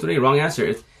 1.03, wrong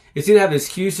answer. It's either have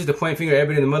excuses to point finger at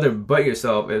everybody and the mother but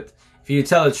yourself. If you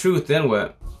tell the truth, then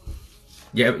what?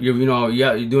 Yeah, you're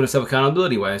doing a self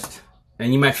accountability wise,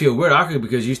 and you might feel weird, awkward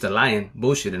because you're used to lying,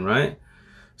 bullshitting, right?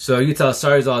 So you tell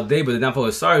sorries all day, but the downfall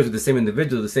of sorries with the same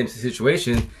individual, the same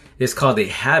situation, is called a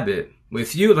habit.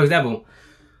 With you, for example,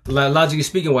 logically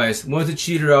speaking wise, one's a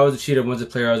cheater, I was a cheater, one's a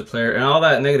player, I was a player, and all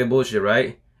that negative bullshit,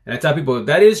 right? And I tell people,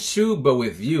 that is true, but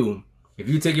with you, if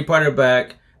you take your partner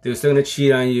back, they're still gonna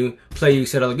cheat on you, play you,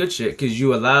 said all the good shit, because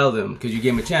you allow them, because you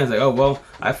gave them a chance, like, oh, well,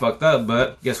 I fucked up,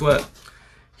 but guess what?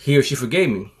 He or she forgave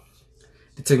me.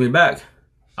 They took me back.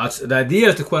 The idea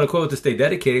is to, quote unquote, to stay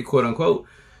dedicated, quote unquote,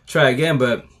 try again,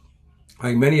 but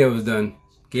like many of us done,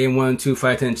 game 1, 2,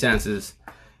 5, 10 chances,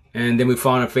 and then we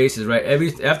fall on our faces, right?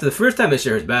 After the first time, that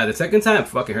shit hurts bad. The second time,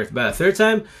 fucking hurts bad. Third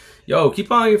time, yo,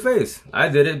 keep on your face. I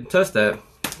did it, trust that.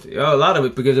 Yo, a lot of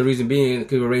it because the reason being,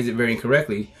 because we're raised it very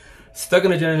incorrectly. Stuck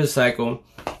in a generational cycle,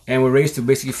 and we're raised to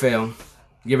basically fail.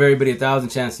 Give everybody 1,000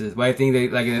 chances. But I think they,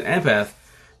 like an empath,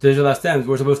 there's a lot of times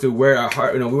we're supposed to wear our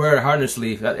heart, we wear our heart on our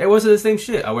sleeve. It wasn't the same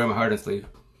shit. I wear my heart on sleeve.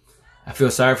 I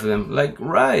feel sorry for them. Like,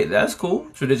 right, that's cool,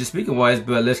 traditionally speaking wise,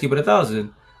 but let's keep it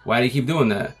 1,000. Why do you keep doing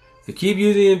that? To keep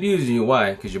using and abusing you.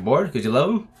 Why? Because you're bored? Because you love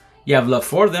them? You have love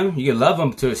for them. You can love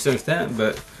them to a certain extent,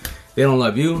 but they don't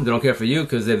love you. They don't care for you,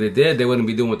 because if they did, they wouldn't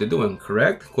be doing what they're doing.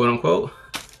 Correct? Quote unquote.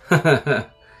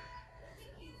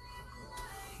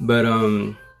 But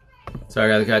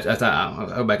sorry, I gotta catch. I'll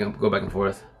go back and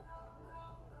forth.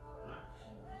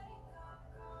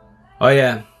 Oh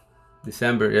yeah,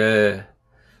 December. Yeah,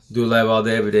 do live all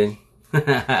day, every day.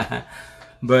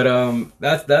 But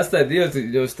that's the idea,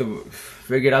 to just to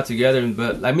figure it out together.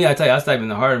 But like me, I tell you, I stab in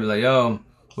the heart and be like, yo,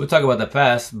 we'll talk about the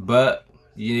past, but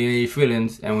you need your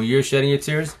feelings. And when you're shedding your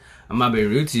tears, I'm not being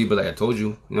rude to you, but like I told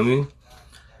you, you know what I mean?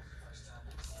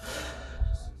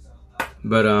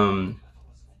 But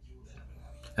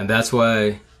and that's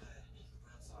why.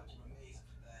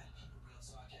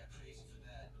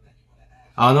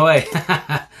 Oh no way.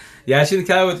 Yeah, she's in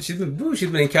Cali. She's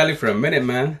been in Cali for a minute,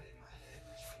 man.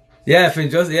 Yeah,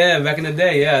 St. Joseph. Yeah, back in the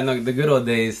day. Yeah, no, the good old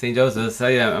days, St. Joseph's. So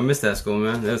yeah, I miss that school,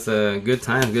 man. That's good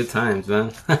times,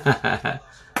 man.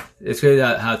 It's crazy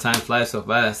how time flies so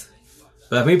fast.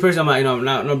 But me personally, I'm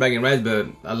not no bragging rights, but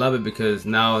I love it because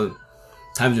now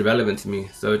time's irrelevant to me.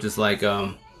 So it's just like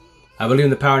I believe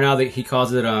in the power now that he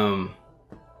calls it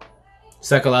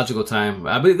psychological time.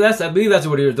 I believe that's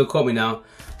what it is. Don't quote me now.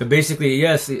 But basically,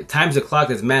 yes, time's a clock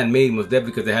that's man-made, most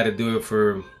definitely, because they had to do it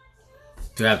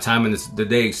to have time in the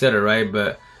day, etc. Right?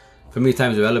 But for me,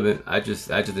 time's irrelevant. I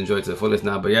just enjoy it to the fullest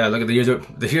now. But yeah, look at the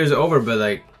years are over, but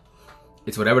like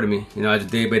it's whatever to me. I just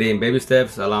day by day in baby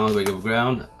steps, along the way to the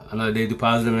ground. Another day do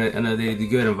positive, another day do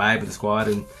good, and vibe with the squad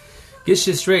and get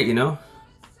shit straight.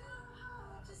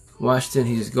 Washington,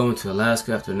 he's going to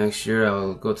Alaska after next year. I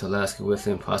will go to Alaska with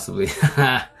him, possibly.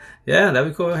 Yeah, that'd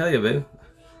be cool. Hell yeah, baby.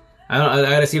 I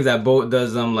gotta see if that boat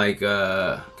does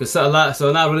cause so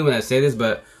not really when I say this,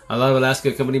 but a lot of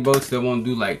Alaska company boats, they won't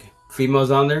do like females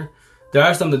on there. There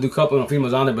are some that do couple and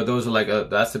females on there, but those are like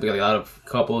that's typically a lot of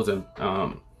couples and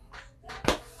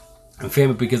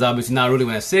family, because obviously not really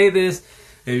when I say this.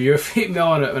 If you're a female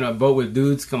on a boat with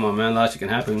dudes, come on, man, a lot shit can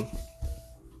happen.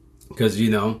 Because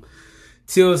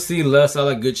TLC, lust, all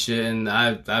that good shit, and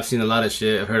I've seen a lot of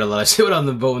shit. I've heard a lot of shit on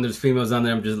the boat when there's females on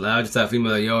there. I just have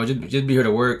females like, yo, just be here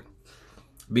to work.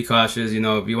 Be cautious, if you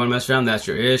want to mess around, that's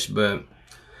your ish. But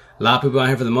a lot of people out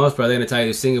here, for the most part, they're gonna tell you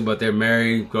they're single, but they're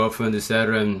married, girlfriend,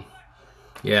 etc. And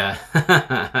yeah,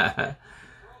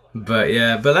 but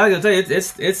I'm gonna tell you,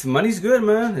 it's money's good,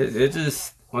 man. It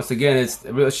just, once again, it's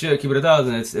real shit. Keep it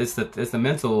 1,000. It's the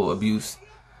mental abuse.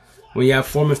 When you have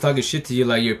foremen talking shit to you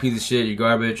like you're a piece of shit, you're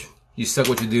garbage, you suck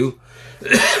what you do,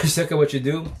 you suck at what you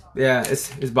do. Yeah, it's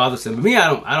bothersome. But me,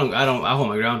 I hold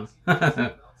my ground.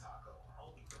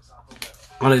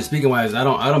 Honestly speaking wise, I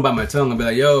don't bite my tongue and be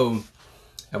like, yo,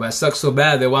 If I suck so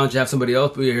bad, then why don't you have somebody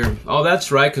else be here? Oh,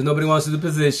 that's right, because nobody wants to do the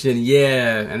position.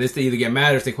 Yeah, and they either get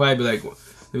mad or stay quiet. They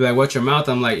be like, "Watch your mouth."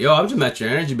 I'm like, "Yo, I'm just matching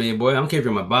your energy, baby boy. I don't care if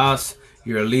you're my boss,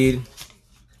 you're a lead.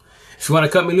 If you want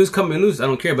to cut me loose, cut me loose. I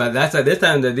don't care." But that's like this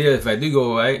time the idea. If I do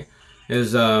go right,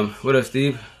 is what up,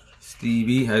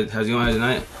 Stevie? How's you on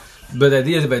tonight? But the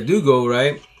idea is if I do go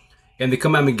right, and they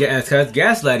come at me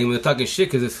gaslighting when they're talking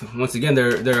shit, because it's once again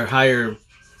they're higher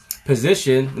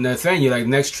position, and they're threatening you like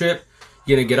next trip.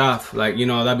 You're gonna get off, like, you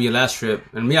know, that'll be your last trip.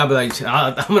 And me, I'll be like,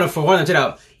 I'm gonna forewarn them, check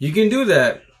out. You can do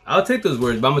that. I'll take those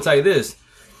words, but I'm gonna tell you this.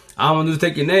 I'm gonna do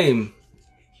take your name,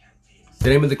 the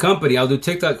name of the company. I'll do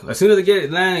TikTok. As soon as I get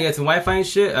land and get some Wi-Fi and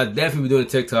shit, I'll definitely be doing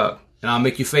TikTok. And I'll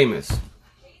make you famous.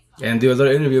 And do a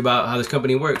little interview about how this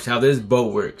company works, how this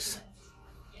boat works.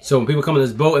 So when people come on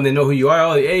this boat and they know who you are,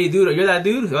 oh, hey, dude, you're that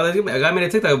dude? Oh, I made a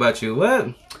TikTok about you.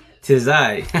 What? 'Tis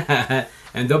I.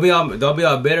 And they'll be all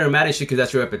bitter and mad at shit because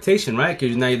that's your reputation, right?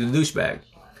 Because now you're the douchebag. I'm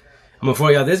gonna for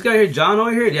y'all. This guy here, John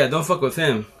over here, yeah, don't fuck with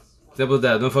him. Simple as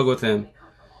that. Don't fuck with him.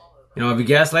 You know, if he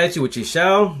gaslights you, which he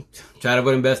shall, try to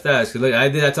put him best ass. Cause look, I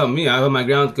did that. Tell me, I hold my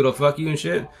ground. Good old fuck you and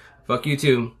shit. Fuck you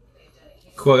too.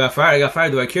 Cool. I got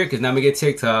fired. Do I care? Cause now I'm gonna get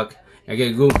TikTok. I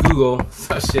get Google.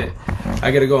 So shit.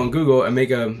 I gotta go on Google and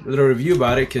make a little review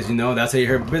about it. Cause you know that's how you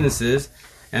hear businesses.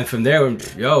 And from there,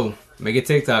 yo. Make a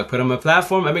TikTok, put on my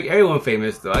platform. I make everyone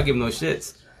famous, though. I give no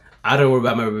shits. I don't worry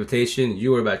about my reputation.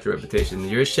 You worry about your reputation.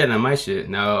 Your shit, not my shit.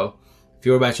 Now, if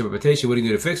you worry about your reputation, what do you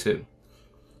do to fix it?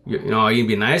 You know, are you gonna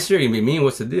be nicer? Are you gonna be mean?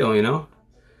 What's the deal? You know?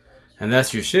 And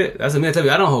that's your shit. That's what I tell you.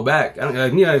 I don't hold back. I don't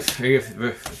like me.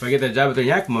 If I get that job at the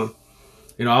Yakima,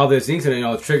 you know, all these things, you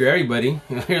know, trigger everybody.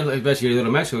 You know, especially your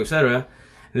little Mexico, etc.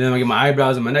 And then I get my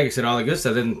eyebrows and my neck, etc. All the good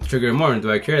stuff. Then trigger more. And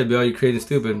do I care? It'll be all you crazy and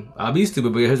stupid. I'll be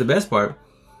stupid, but here's the best part.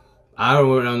 I don't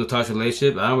really know no toxic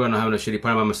relationship. I don't really know having a shitty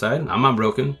partner by my side. I'm not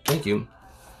broken. Thank you.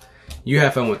 You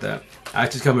have fun with that. I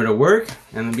just come here to work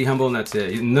and be humble, and that's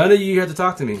it. None of you have to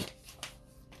talk to me.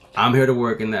 I'm here to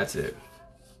work, and that's it.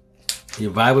 You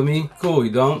vibe with me? Cool.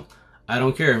 You don't? I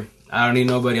don't care. I don't need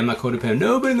nobody. I'm not codependent.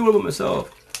 Nobody in the world but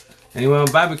myself. Anyway, I'm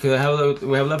vibing because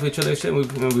we have love for each other. Shit. We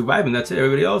vibing. That's it.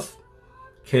 Everybody else?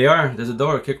 KR, there's a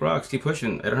door. Kick rocks. Keep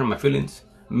pushing. I don't hurt my feelings.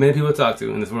 Many people to talk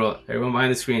to in this world. Everyone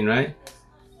behind the screen, right?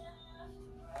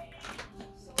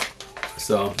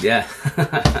 So yeah,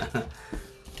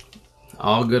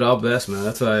 all good, all best, man.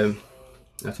 That's why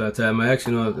I tell my ex,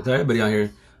 you know, tell everybody out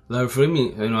here, love her for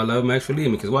me. You know, I love my ex for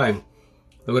leaving me. Cause why? Look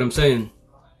what I'm saying.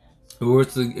 If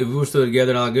we were still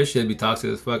together and all that good shit, it'd be toxic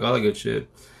as fuck, all that good shit.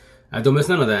 I don't miss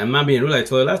none of that. I'm not being real. I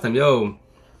told you last time, yo,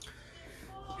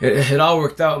 it all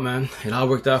worked out, man. It all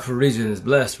worked out for a reason. It's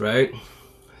blessed, right?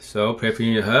 So pray for you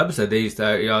in your hubs. That day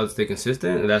y'all stay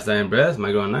consistent. Last night in breath,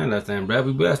 my girl 9. Last night in breath,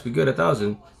 we blessed. We good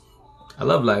 1,000. I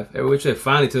love life. Every which way,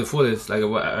 finally to the fullest. Like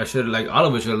I should, like all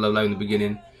of us should have loved life in the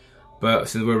beginning. But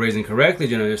since we're raising correctly,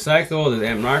 generative cycle,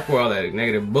 the narco, all that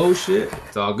negative bullshit,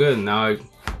 it's all good. Now I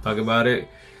talk about it,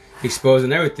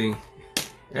 exposing everything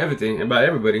about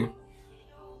everybody.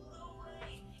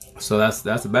 So that's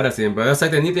the badass thing. But that's like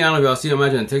the neat thing. I don't know if y'all see,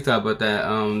 imagine on TikTok, but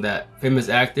that famous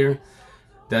actor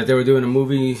that they were doing a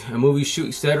movie shoot,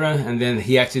 etc. And then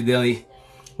he accidentally,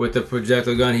 with the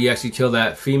projectile gun, he actually killed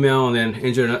that female and then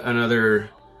injured another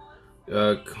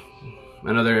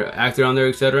actor on there,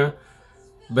 etc.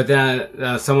 But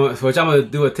then someone, which I'm gonna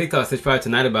do a TikTok stage probably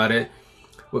tonight about it,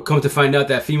 will come to find out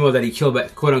that female that he killed by,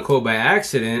 quote unquote, by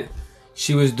accident,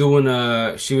 she was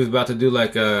about to do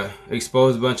like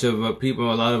expose a bunch of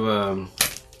people, a lot of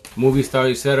movie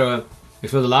stars, etc.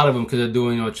 Expose a lot of them because they're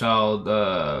doing, you know, child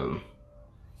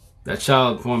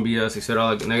porn BS, etc.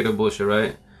 All like negative bullshit,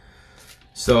 right?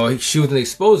 So she was gonna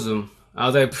expose them. I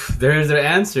was like, there's their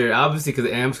answer. Obviously, because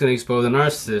the amp's gonna expose the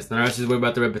narcissist. The narcissist worry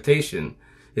about the reputation,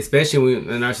 especially when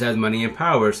the narcissist has money and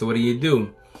power. So what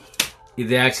do? If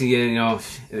they actually get, you know,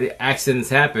 accidents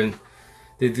happen,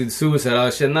 they do suicide, all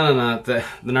that shit. No. The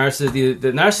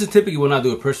narcissist typically will not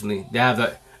do it personally. They have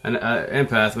an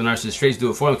empath. When narcissists traits do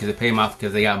it for them because they pay them off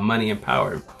because they got money and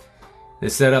power. They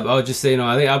set up. I'll just say, you know,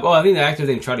 I think the actor's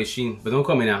name Charlie Sheen, but don't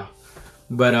call me now.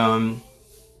 But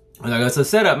like it's a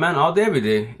setup, man, all day, every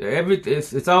day.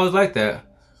 It's always like that.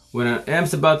 When an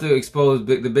amp's about to expose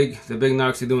the big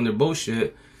narcs are doing their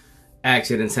bullshit,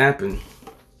 accidents happen.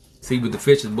 See, with the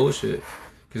fish is bullshit.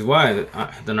 Because why?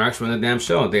 The narcs run the damn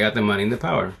show. They got the money and the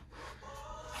power.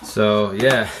 So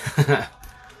yeah.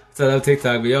 So I love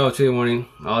TikTok. But yo, trigger warning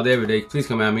all day, every day. Please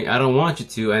come at me. I don't want you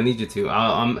to. I need you to.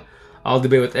 I'll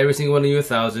debate with every single one of you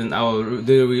 1,000. I will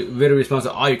do a video response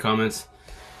to all your comments.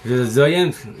 If there's a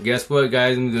zillion, guess what,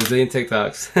 guys? There's a zillion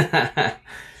TikToks.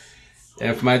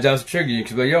 And for my job to trigger you,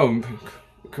 because like, yo,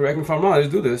 correct me if I'm wrong, let's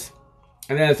do this.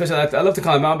 And then especially I love to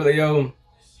call him out, and be like, yo,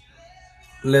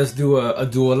 let's do a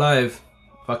duo live,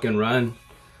 fucking run.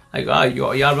 Like,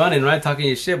 oh, y'all running, right? Talking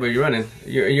your shit, but you're running.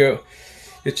 You're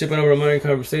chipping over a money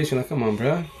conversation. Like, come on,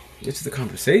 bro. It's just a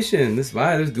conversation. This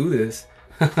vibe. Let's do this.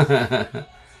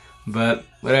 But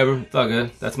whatever, it's all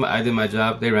good. I did my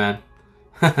job. They ran.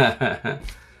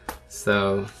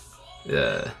 So,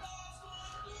 yeah.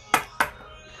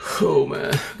 Oh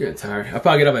man, I'm getting tired. I'll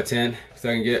probably get up at 10 so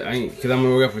I can because I'm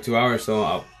gonna work out for 2 hours. So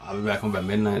I'll be back home by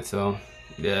midnight. So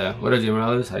yeah. What up, Jim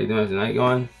Morales? How you doing? How's your night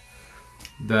going?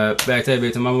 Back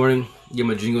to tomorrow morning. Give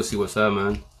him a jingle. See what's up,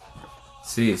 man.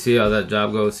 See how that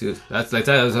job goes. See, that's like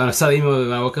that. I saw the email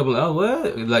when I woke up. I'm like, oh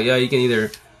what? Like, yeah, you can either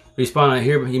respond on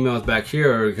here, emails back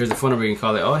here, or here's the phone number you can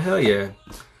call it. Oh hell yeah,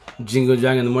 jingle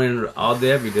jang in the morning, all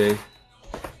day, every day.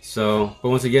 So, but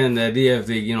once again, the idea of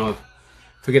the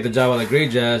forget the job all the great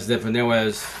jazz. Then from there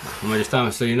was I'm just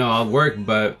telling so I'll work,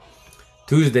 but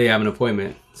Tuesday I have an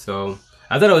appointment. So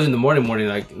I thought it was in the morning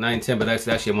like 9-10, but that's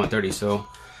actually at 1:30. So.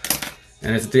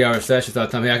 And it's a 3-hour session, so I'll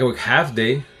tell me I can work half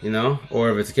day,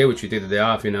 or if it's okay with you, take the day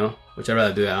off, which I'd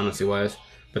rather do that, honestly wise.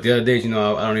 But the other days, I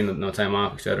don't need no time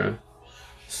off, etc.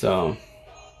 So,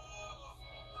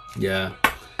 yeah.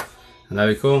 And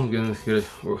that'd be cool. Get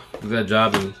do that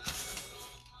job and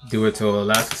do it till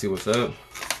Alaska, see what's up.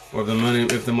 Or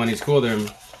if the money's cool, then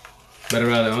I'd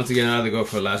rather go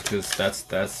for Alaska, because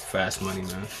that's fast money,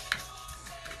 man.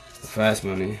 Fast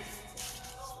money.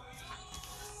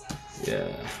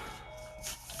 Yeah.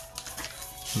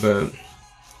 But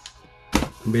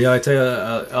yeah, I tell you,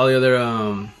 all the other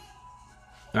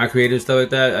our creators stuff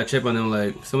like that, I chip on them.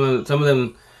 Like some of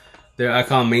them, I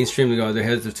call them mainstream. Their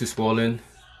heads are too swollen,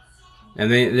 and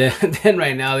then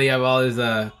right now they have all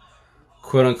this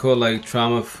quote unquote like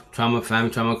trauma family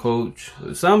trauma coach,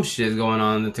 some shit going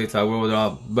on in the TikTok world where they're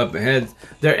all bumping heads.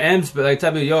 They're M's, but like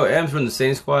type of M's from the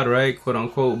same squad, right? Quote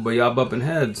unquote, but y'all bumping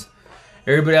heads.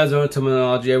 Everybody has their own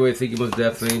terminology. Everybody think most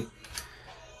definitely.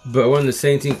 But we're on the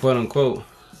same team, quote unquote.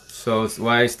 So it's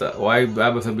why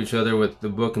Bible up each other with the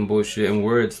book and bullshit and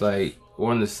words like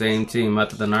we're on the same team, not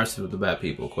the narcissists with the bad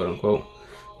people, quote unquote.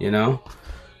 And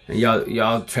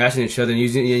y'all trashing each other and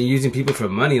using people for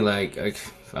money, like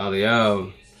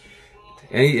yo.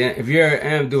 If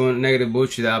you're doing negative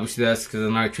bullshit, obviously that's because the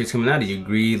narc traits coming out of you,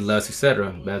 greed, lust,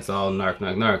 etc. That's all narc.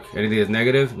 Anything that's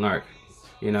negative, narc.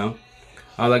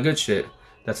 All that good shit.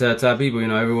 That's how I tell people,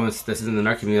 everyone's that's in the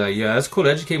narc community, like, yeah, that's cool to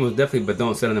educate most definitely, but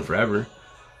don't sit on them forever.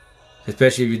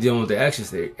 Especially if you're dealing with the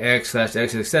exes,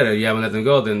 etc. You haven't let them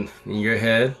go, then in your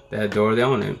head, that door, they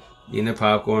own it. Eating their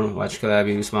popcorn, watch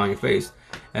Calabi, smile on your face,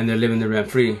 and they're living their rent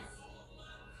free.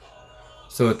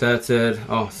 So with that said,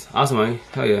 oh, awesome, man.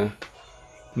 Hell yeah.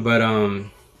 But,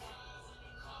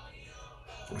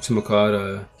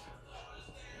 whatchamacallit,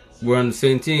 we're on the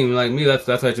same team. Like me, that's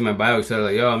why I did my bio. So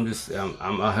like, yo,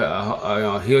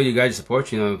 I'll heal you guys,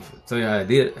 support you. Tell you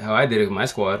how I did it with my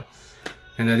squad.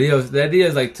 And the idea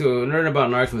is like to learn about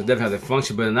narcs must definitely have the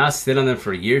function, but not sit on them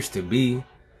for years to be.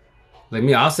 Like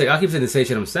me, I'll keep saying the same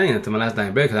shit I'm saying until my last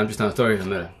dying breath, because I'm just telling stories.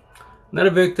 I'm not a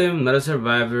victim, not a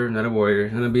survivor, not a warrior,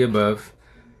 not to be above.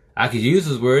 I could use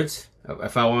those words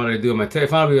if I wanted to do my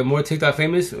if I want to be more TikTok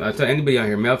famous. I tell anybody out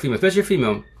here, male, female, especially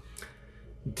female.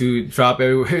 Dude, drop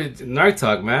everywhere. Narc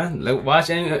talk, man. Like, watch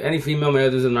any female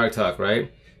male does a narc talk,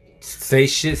 right? Say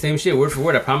shit, same shit, word for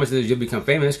word. I promise you, you'll become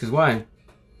famous. Because why?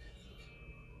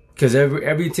 Because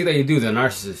every TikTok you do, the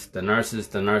narcissist.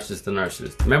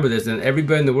 Remember this, and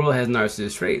everybody in the world has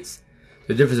narcissist traits.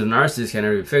 The difference of narcissists can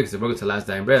never be fixed. They're broken to the last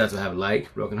dying breath. That's why I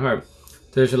have broken heart.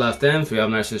 There's your last stems. We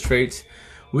have narcissist traits.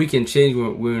 We can change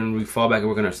when we fall back and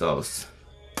work on ourselves.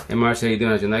 Hey, Marcia, how you doing?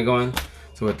 How's your night going?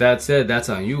 So with that said, that's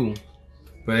on you.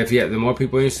 But if you have the more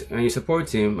people on your support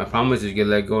team, I promise you get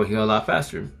let go and heal a lot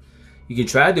faster. You can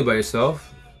try to do it by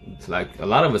yourself, like a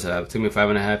lot of us have. It took me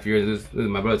 5.5 years. This is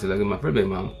my brother, like my first baby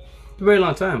mom. It's a very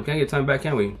long time. Can't get time back,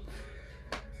 can we?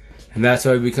 And that's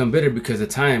why we become bitter, because of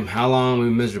time. How long are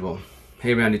we miserable?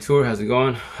 Hey, Randy Tour, how's it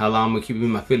going? How long am I keeping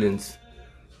my feelings?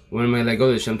 When am I let go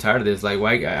of this shit? I'm tired of this. Like,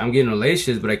 why? I'm getting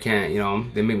relationships, but I can't.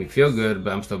 They make me feel good,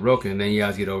 but I'm still broken. And then you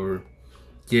guys get over,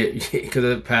 because of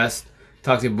the past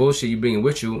toxic bullshit you bring it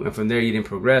with you, and from there you didn't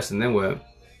progress, and then what?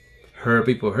 Hurt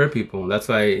people. That's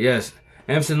why, yes,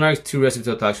 Emerson narcs 2 recipes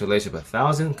to a toxic relationship,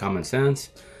 1,000, common sense.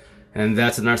 And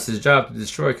that's a narcissist's job to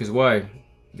destroy, because why?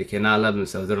 They cannot love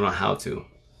themselves. They don't know how to.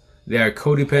 They are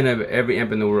codependent of every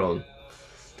imp in the world.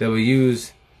 They will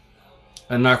use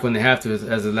a narc when they have to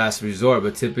as a last resort,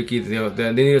 but typically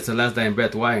they need it to last dying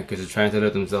breath. Why? Because they're trying to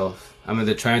love themselves.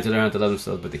 They're trying to learn how to love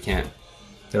themselves, but they can't.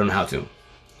 They don't know how to.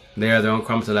 They are their own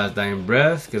karma to the last dying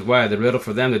breath. Because why? The riddle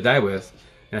for them to die with.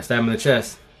 And I stab them in the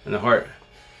chest and the heart.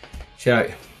 Shout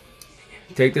out,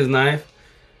 take this knife.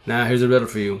 Now here's a riddle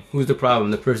for you. Who's the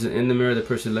problem? The person in the mirror, the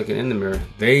person looking in the mirror.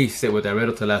 They sit with that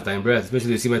riddle till last dying breath.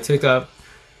 Especially if they see my TikTok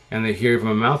and they hear it from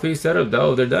a mouthpiece setup,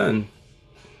 though, they're done.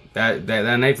 That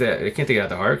knife, they can't take it out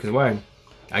the heart, because why?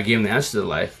 I gave them the answer to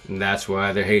life, and that's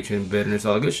why their hatred and bitterness,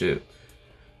 all the good shit.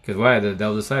 Because why? The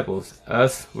devil's disciples.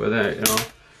 Us, we're there, you know,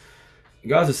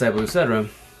 God's disciples, etc.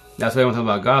 That's why I want to talk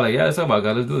about God. Like, yeah, let's talk about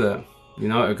God. Let's do that. You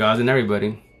know, God's in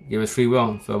everybody. Give us free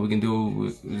will, so we can do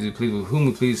with whom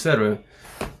we please, etc.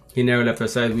 He never left our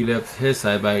side. We left his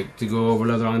side to go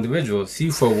overlook the wrong individuals. He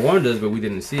forewarned us, but we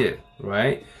didn't see it,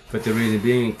 right? But the reason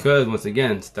being, because once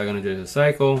again, stuck on a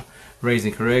cycle,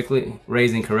 raising correctly,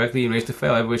 raised to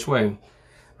fail every which way.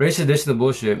 Raised to additional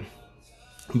bullshit.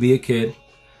 Be a kid,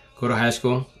 go to high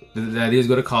school. The idea is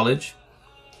go to college,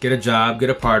 get a job, get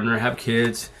a partner, have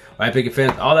kids, right? Pick a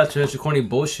fence. All that traditional corny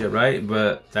bullshit, right?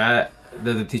 But that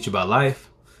doesn't teach you about life,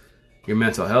 your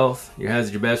mental health, your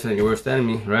hazard, your best friend, your worst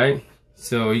enemy, right?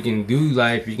 So you can do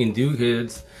life, you can do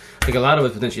kids, like a lot of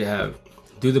us potentially have.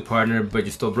 Do the partner, but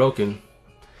you're still broken.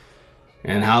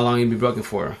 And how long you be broken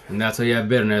for? And that's how you have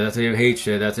bitterness, that's how you have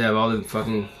hatred, that's how you have all the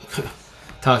fucking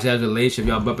toxic ass relationship,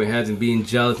 y'all bumping heads and being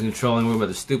jealous and controlling, worrying about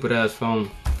the stupid ass phone.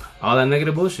 All that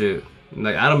negative bullshit.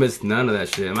 Like, I don't miss none of that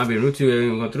shit. I'm not being rude to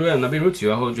you, I'm going through it, I'm not being rude to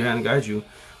you. I'll hold your hand and guide you,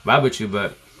 vibe with you,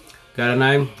 but got a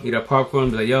knife, eat a popcorn,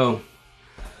 be like, yo,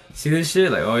 see this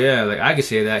shit? Like, oh yeah, like I can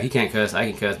say that. He can't cuss, I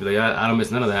can cuss. But like, I don't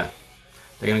miss none of that.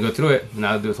 They're gonna go through it, and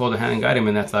I'll do is hold a hand and guide him,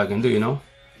 and that's all I can do, you know?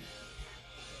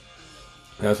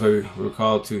 That's why we're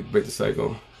called to break the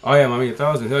cycle. Oh yeah, mommy,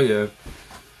 1,000, hell yeah.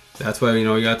 That's why, you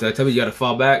know, you got to, I tell you, you gotta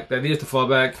fall back. The idea is to fall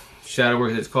back, shadow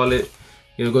work, let's call it.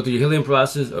 You know, go through your healing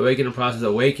process, awakening process,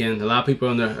 awaken. A lot of people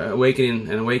are in their awakening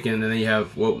and awaken, and then you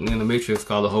have what in the matrix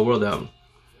called the whole world out.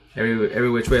 Every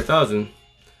which way 1,000.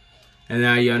 And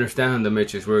now you understand how the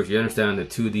matrix works. You understand the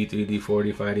 2D, 3D,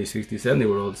 4D, 5D, 60, 70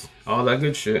 worlds. All that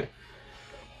good shit.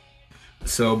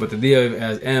 So, but the deal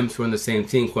as M's, we're in the same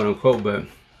team, quote unquote, but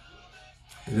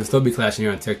it'll still be clashing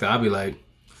here on TikTok. I'll be like,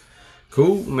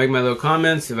 cool, make my little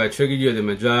comments. If I triggered you, I did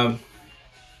my job.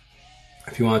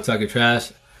 If you want to talk your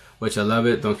trash, which I love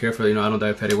it, don't care for, you know, I don't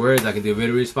die petty words. I can do a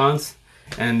video response.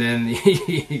 And then,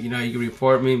 you know, you can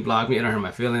report me, block me, it don't hurt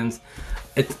my feelings.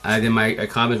 I did my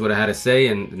comments what I had to say,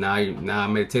 and now I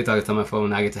made a TikTok. It's on my phone,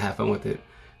 and I get to have fun with it.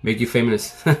 Make you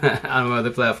famous on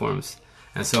other platforms,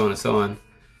 and so on and so on.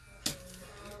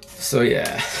 So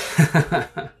yeah.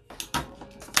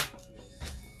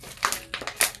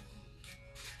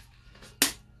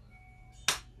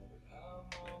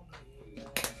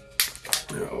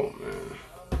 Oh man,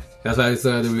 that's why I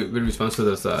started the response to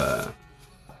this.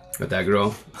 With that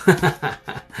girl.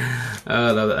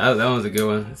 that one's a good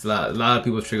one. It's a lot of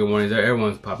people's trigger warnings.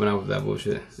 Everyone's popping out with that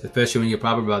bullshit. Especially when you're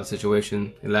proper about the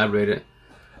situation. Elaborate it.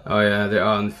 Oh yeah, they're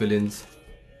all in the feelings.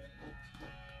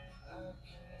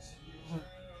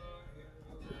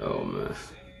 Oh man.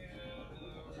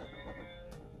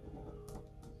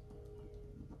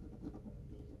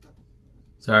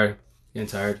 Sorry, getting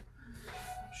tired.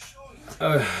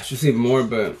 I should sleep more,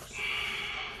 but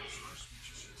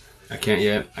I can't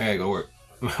yet. I gotta go work.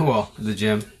 Well, the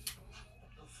gym.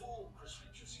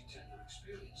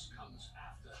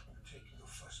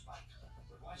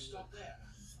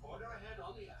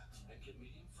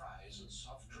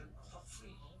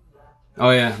 Oh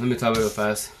yeah, let me talk about it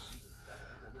fast.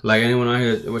 Like anyone out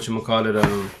here,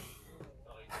 whatchamacallit,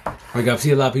 like I've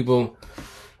seen a lot of people,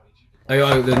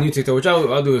 like the new TikTok, which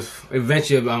I'll do is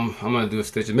eventually I'm gonna do a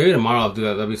stitches. Maybe tomorrow I'll do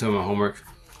that. That'll be some of my homework.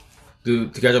 To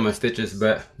catch up my stitches,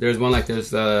 but there's one like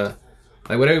there's like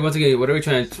whatever you're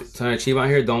trying to achieve out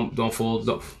here, don't not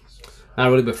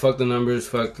really, but fuck the numbers,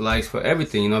 fuck the likes, fuck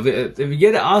everything. You know, if you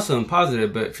get it, awesome,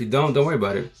 positive. But if you don't worry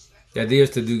about it. The idea is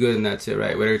to do good, and that's it,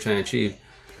 right? Whatever you're trying to achieve.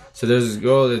 So there's this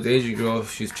girl, this Asian girl,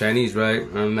 she's Chinese, right?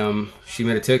 And she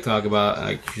made a TikTok about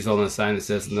like she's holding a sign that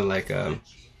says something like, you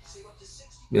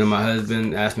know, my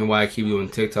husband asked me why I keep doing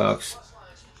TikToks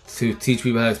to teach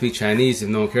people how to speak Chinese. If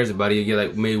no one cares about it, you get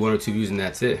like maybe 1 or 2 views, and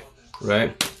that's it,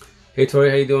 right? Hey Tori,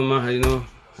 how you doing, ma? How you know?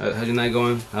 How's your night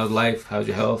going? How's life? How's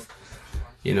your health?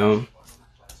 You know,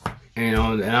 and, you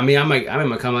know, and I mean, I'm in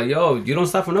my comment like, yo, you don't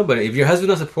stop for nobody. If your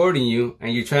husband's not supporting you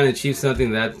and you're trying to achieve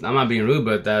something that, I'm not being rude,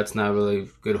 but that's not really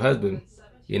good husband,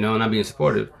 you know, not being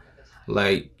supportive.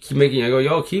 Like, keep making your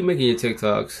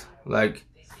TikToks. Like,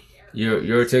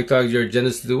 your TikToks, your agenda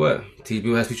to do what? Teach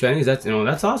people how to speak Chinese. That's, you know,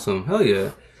 that's awesome. Hell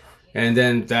yeah. And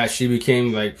then that she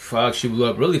became like, fuck, she blew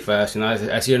up really fast. You know,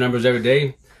 I see her numbers every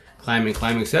day, climbing,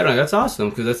 etc. That's awesome,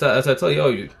 because that's I tell you,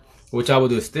 yo, which I will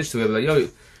do a stitch to it. Like, yo,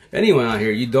 anyone out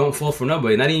here, you don't fall for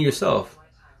nobody, not even yourself.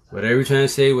 Whatever you're trying to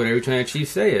say, whatever you're trying to achieve,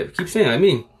 say it. Keep saying it. I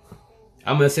mean,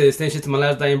 I'm gonna say the same shit to my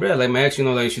last dying breath. Like my ex, you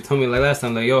know, like she told me like last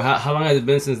time, like, yo, how long has it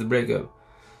been since the breakup?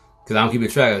 Because I don't keep a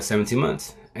track of 17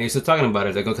 months. And you're still talking about it.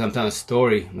 It's like, okay, I'm telling a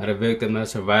story, not a victim, not a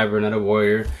survivor, not a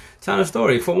warrior. Telling a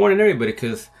story, forewarning everybody,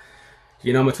 because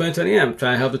you know, I'm a 2020 amp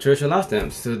trying to help the traditional lost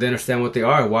amps so they understand what they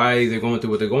are, why they're going through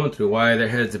what they're going through, why their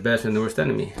head's the best and the worst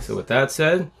enemy. So with that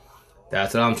said,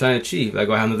 that's what I'm trying to achieve. Like,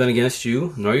 I have nothing against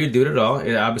you, nor your dude at all.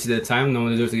 Obviously, at the time, no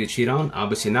one deserves to get cheated on.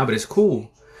 Obviously not, but it's cool.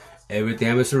 Everything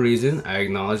happens for a reason. I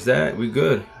acknowledge that. We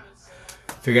good.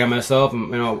 Figure out myself, you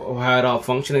know, how it all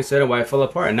functioned, etc., why it fell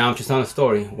apart. And now I'm just telling a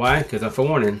story. Why? Because I'm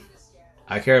forewarning.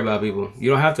 I care about people.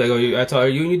 You don't have to. I tell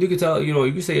you, and you can tell, you know,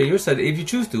 you can say your side if you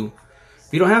choose to.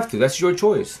 You don't have to. That's your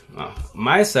choice.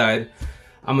 My side,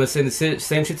 I'm going to say the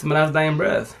same shit to my last dying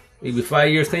breath. Maybe 5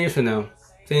 years, 10 years from now.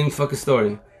 Same fucking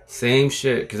story. Same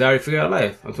shit. Because I already figured out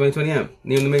life. I'm 2020 amp.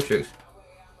 Name the Matrix.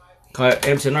 Call it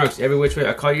amps and narcs every which way.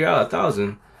 I call you out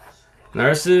 1,000.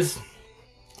 Narcissists,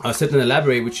 I'll sit and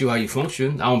elaborate with you how you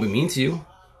function. I won't be mean to you.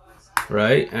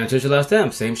 Right? And until your last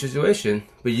amp, same situation.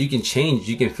 But you can change.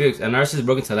 You can fix. A narcissist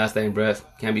broken to the last dying breath.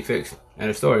 Can't be fixed. End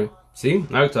of story. See?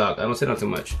 Narc talk. I don't say that too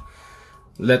much.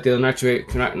 Let the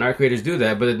narc creators do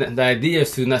that, but the idea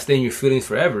is to not stay in your feelings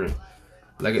forever.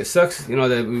 Like, it sucks, you know,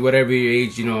 that whatever your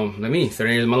age, you know, like me,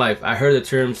 30 years of my life, I heard the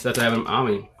terms that I have on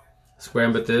me. Square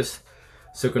emphasis,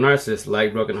 circle narcissist,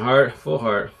 like broken heart, full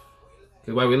heart.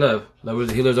 Because why we love.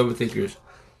 Lovers, healers, overthinkers.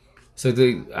 So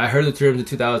I heard the terms in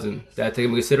 2000. Did I take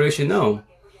into consideration? No.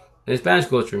 In Spanish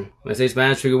culture, when I say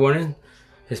Spanish, trigger warning,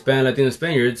 Hispanic, Latino,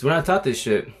 Spaniards, we're not taught this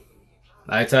shit.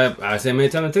 I say many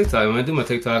times on TikTok, when I do my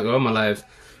TikTok all my lives,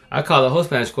 I call the whole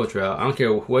Spanish culture out. I don't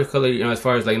care what color, you know, as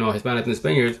far as like, you know, Hispanic and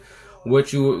Spaniards,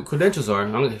 what your credentials are.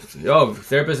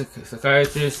 Therapist,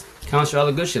 psychiatrist, counselor, all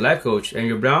the good shit, life coach, and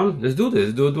you're brown, let's do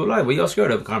this, do it live. What y'all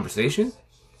scared of? A conversation?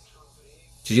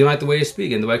 Because you don't like the way you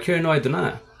speak, and do I care? No, I do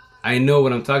not. I know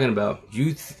what I'm talking about.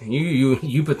 You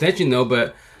potentially know,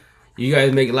 but you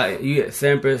guys make it like, you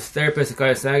therapist,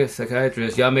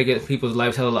 psychiatrist, y'all make it people's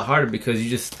lives hell a lot harder because you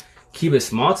just keep it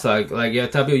small talk. Like, yeah,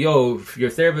 tell people, yo, if your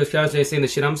therapist counselor saying the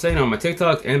shit I'm saying on my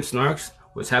TikTok, snarks,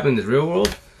 what's happening in the real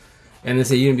world, and they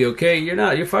say you're gonna be okay, you're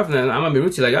not. You're far from that. I'm gonna be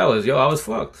rude to you like I was. Yo, I was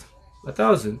fucked.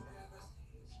 1,000.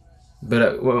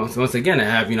 But once again, I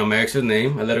have, you know, my ex's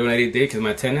name. I let her go 88 days because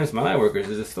my 10 M's, my light workers,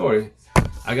 is a story.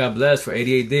 I got blessed for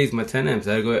 88 days, my 10 M's.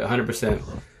 I had to go 100%.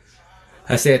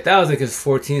 I say 1,000 because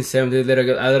 14, 7 days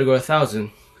later, I let her go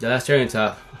 1,000. The last cherry on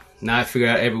top. Now I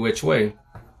figured out every which way.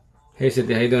 Hey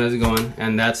Cynthia, how you doing? How's it going?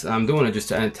 And I'm doing it, just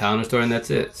telling a story, and that's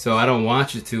it. So I don't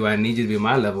want you to. I need you to be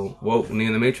my level. Whoa, me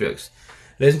in the Matrix.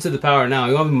 Listen to the power now.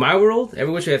 You want to be my world?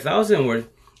 Every which way 1,000 where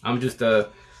I'm just a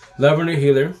lover and a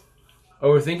healer.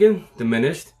 Overthinking,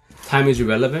 diminished. Time is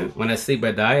irrelevant. When I sleep,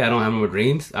 I die. I don't have more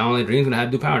dreams. I only dreams when I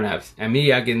have to do power naps. And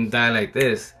me, I can die like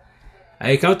this.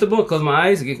 I get comfortable, close my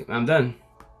eyes, I'm done.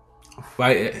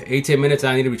 By 8-10 minutes,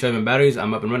 I need to recharge my batteries.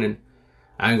 I'm up and running.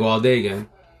 I can go all day again.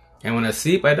 And when I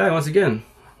sleep, I die once again.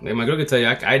 Like my girl can tell you,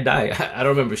 I die. I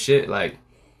don't remember shit. Like,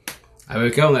 I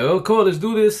wake up, I'm like, oh, cool, let's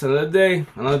do this. Another day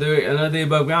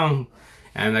above ground.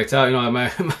 And like, tell, you know, my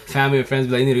family and friends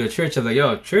be like, you need to go to church. I'm like,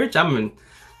 yo, church? I'm in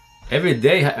every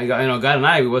day. You know, God and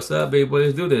I, what's up, baby boy,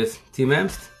 let's do this. Team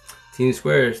Amps, Team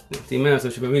Squares, Team Amps,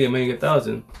 social media, man, get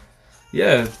 1,000.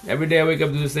 Yeah, every day I wake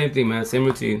up, do the same thing, man, same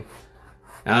routine.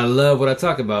 And I love what I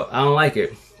talk about. I don't like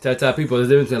it. Tell people there's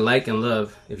a difference between like and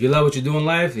love. If you love what you do in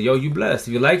life, yo, you blessed.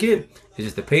 If you like it, it's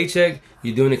just a paycheck.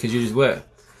 You're doing it because you're just what?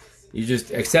 You're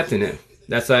just accepting it.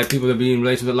 That's why people that be in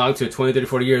relationships long term, 20, 30,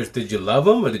 40 years, did you love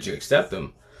them or did you accept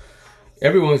them?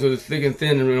 Everyone's with thick and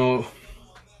thin, you know,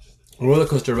 roller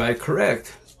coaster ride,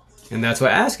 correct. And that's why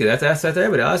I ask it. That's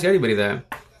everybody. I ask everybody that.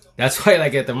 That's why,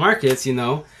 like, at the markets, you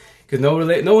know, because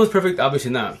no one's perfect,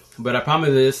 obviously not. But I promise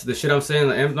this, the shit I'm saying,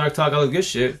 the narc talk, all the good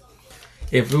shit.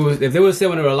 If they would say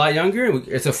when they were a lot younger,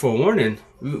 it's a forewarning.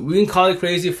 We can call it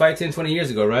crazy 5, 10, 20 years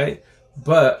ago, right?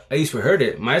 But at least we heard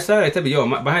it. My side, I tell you,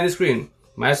 yo, behind the screen,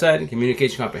 my side,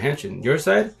 communication comprehension. Your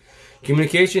side,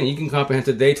 communication, you can comprehend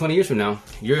today, 20 years from now.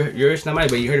 Yours, not mine,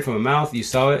 but you heard it from my mouth, you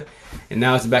saw it, and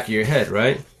now it's the back of your head,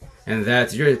 right? And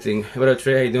that's your thing. What up,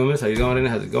 Trey? How you doing, miss? How you going?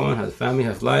 How's it going? How's the family?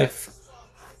 How's life?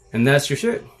 And that's your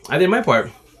shit. I did my part.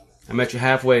 I met you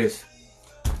halfway.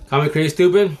 Call me crazy,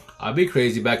 stupid. I'll be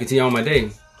crazy, but I continue on my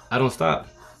day. I don't stop.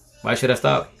 Why should I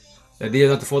stop? The idea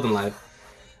is not to fold in life.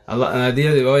 Another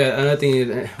thing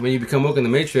is, when you become woke in the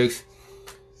Matrix,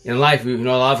 in life, you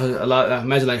know, a lot.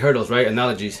 Imagine like hurdles, right?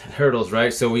 Analogies, hurdles,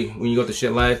 right? So when you go through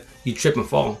shit life, you trip and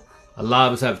fall. A lot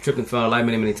of us have tripped and fell in life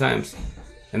many, many times,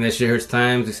 and that shit hurts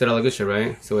times. We said all the good shit,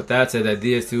 right? So with that said, the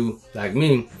idea is to, like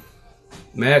me,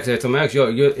 I told my ex, yo,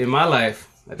 you're in my life.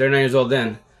 At 39 years old,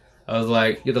 then I was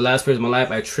like, you're the last person in my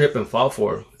life I trip and fall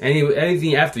for.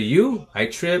 Anything after you, I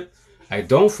trip, I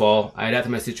don't fall, I adapt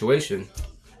to my situation.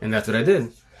 And that's what I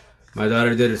did. My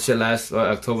daughter did a shit last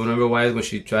October, November, when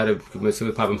she tried to commit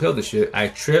suicide, popping pills and shit. I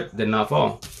tripped, did not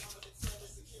fall.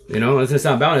 You know, it's just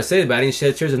not bound to say it, but I didn't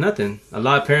shed tears or nothing. A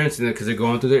lot of parents, because they're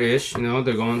going through their ish, you know,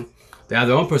 they have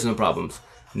their own personal problems.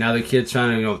 Now the kid's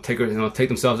trying to, take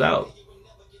themselves out.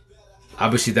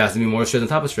 Obviously, that's gonna be more stress on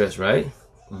top of stress, right?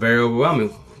 Very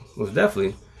overwhelming, most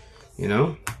definitely. You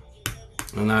know,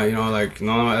 and I, I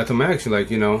told my ex,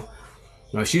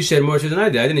 she shed more tears than I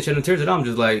did. I didn't shed no tears at all. I'm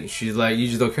just like, she's like, you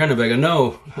just don't care enough. I go,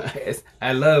 no,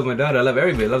 I love my daughter. I love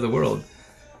everybody. I love the world.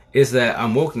 It's that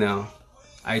I'm woke now.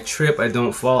 I trip, I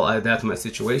don't fall, I adapt to my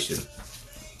situation.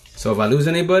 So if I lose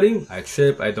anybody, I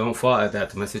trip, I don't fall, I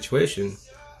adapt to my situation.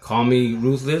 Call me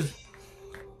ruthless.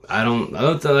 I'm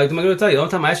gonna tell you, the only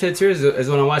time I shed tears is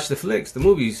when I watch the flicks, the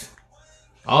movies.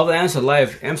 All the answer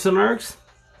life, Emerson arcs,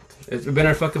 it's been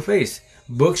our fucking face.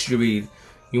 Books you read.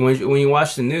 When you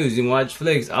watch the news, you watch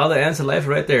flicks, all the answer life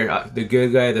right there. The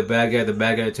good guy, the bad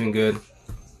guy turned good.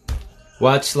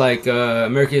 Watch like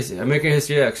American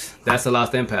History X, that's the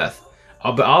lost empath.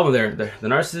 But all of them there. The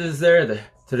narcissist is there, the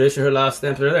tradition, her lost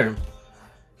empath are there.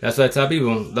 That's what I tell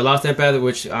people. The lost empath,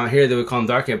 which here they would call them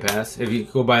dark empaths. If you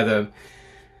go by the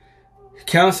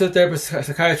counselor, therapist,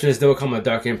 psychiatrist, they would call them a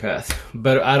dark empath.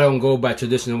 But I don't go by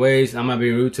traditional ways. I'm not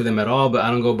being rude to them at all, but I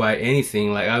don't go by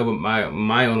anything. Like I go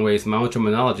my own ways, my own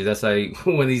terminology. That's like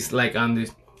when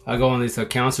I go on these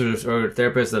counselors or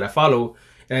therapists that I follow,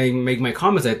 and I make my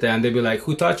comments like that, and they'd be like,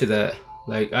 "Who taught you that?"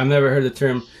 Like I've never heard the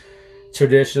term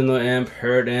traditional imp,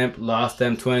 herd imp, lost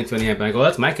imp, 2020 imp. And I go,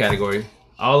 that's my category.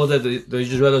 All of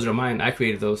those are mine. I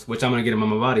created those, which I'm gonna get them on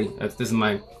my body. This is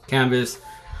my canvas.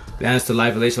 The answer to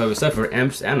life, relationship, life, stuff for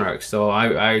imps and narcs. So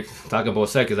I talk about both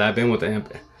sides because I've been with an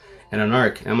imp and a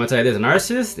narc. And I'm gonna tell you this: a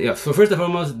narcissist. Yeah. So first and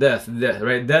foremost, death,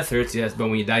 right? Death hurts, yes, but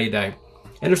when you die, you die.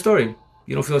 End of story.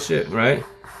 You don't feel shit, right?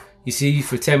 You see,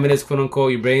 for 10 minutes, quote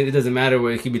unquote, your brain. It doesn't matter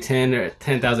whether it could be 10 or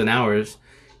 10,000 hours.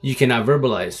 You cannot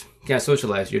verbalize. You can't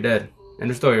socialize. You're dead. End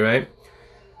of story, right?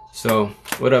 So,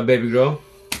 what up, baby girl?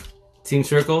 Team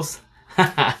circles.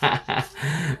 But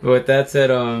with that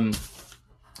said, a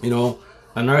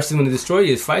narcissist when they destroy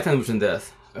you is 5 times worse than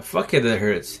death. A fuckhead that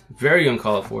hurts. Very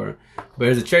uncalled for. But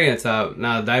here's a cherry on top.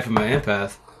 Now I die from my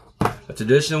empath. A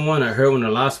traditional one, a hurt one, a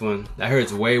lost one. That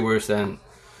hurts way worse than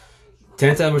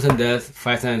 10 times worse than death,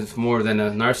 5 times more than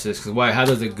a narcissist. Because why? How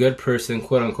does a good person,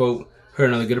 quote unquote, hurt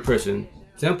another good person?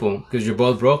 Simple, because you're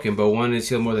both broken, but one is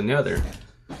healed more than the other.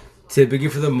 Typically,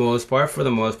 for the most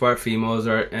part, females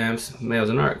are imps, males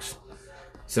are narcs.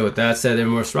 So with that said, they're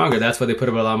more stronger. That's why they put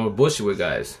up a lot more bullshit with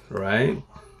guys, right?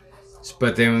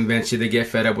 But then eventually they get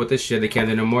fed up with this shit. They can't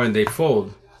do no more, and they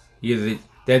fold. The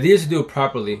idea is to do it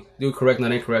properly, do it correct,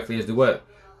 not incorrectly. Is do what?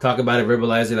 Talk about it,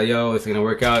 verbalize it. Like, yo, if it's gonna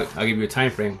work out, I'll give you a time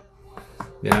frame.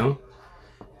 You know.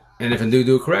 And if I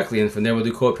do it correctly, and from there we'll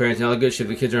do co-parenting, all the good shit. If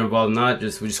the kids are involved,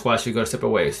 we just squash it, go separate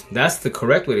ways. That's the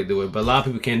correct way to do it. But a lot of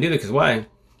people can't do that because why?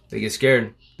 They get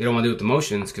scared. They don't want to do it with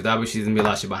emotions because obviously there's gonna be a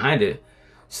lot of shit behind it.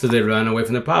 So they run away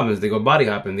from their problems. They go body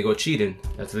hopping. They go cheating.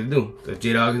 That's what they do. The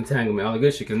J-Dog entanglement, all the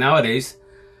good shit. Because nowadays,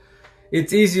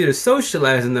 it's easier to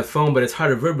socialize on the phone, but it's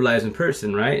hard to verbalize in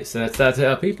person, right? So that's to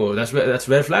help people. That's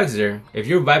red flags there. If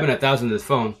you're vibing 1,000 to the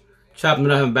phone, chopping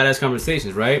it up, having badass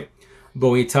conversations, right? But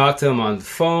when you talk to them on the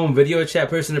phone, video chat,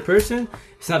 person to person,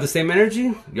 it's not the same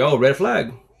energy. Yo, red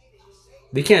flag.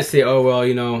 They can't say, oh well,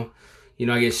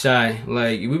 I get shy.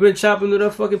 Like we've been chopping it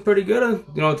up fucking pretty good,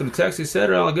 through text,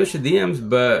 etc., all the good shit, DMs.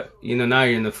 But now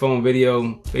you're in the phone,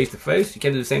 video, face to face. You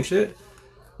can't do the same shit.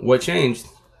 What changed?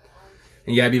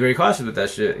 And you gotta be very cautious with that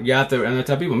shit. You have to. And I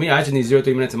tell people, me, I just need 0 to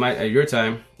 3 minutes of your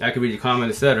time. I can read your comment,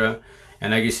 etc.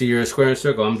 And I can see you're a square and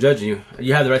circle. I'm judging you.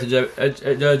 You have the right to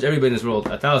judge everybody in this world.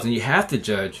 1,000. You have to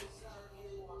judge.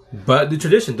 But do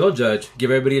tradition. Don't judge. Give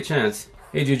everybody a chance.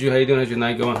 Hey, Juju, how you doing? How's your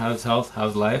night going? How's health?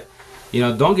 How's life?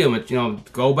 Don't give them,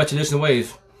 go by traditional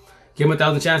ways. Give them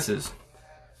 1,000 chances.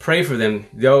 Pray for them.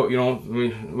 They'll,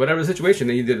 whatever the situation,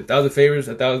 you did 1,000 favors,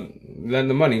 1,000,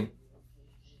 lend them money.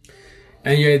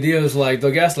 And your idea is like, they'll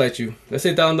gaslight you. Let's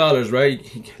say $1,000, right?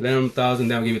 Lend them 1,000,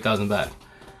 they'll give you 1,000 back.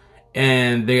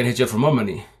 And they're gonna hit you up for more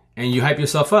money. And you hype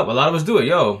yourself up. A lot of us do it.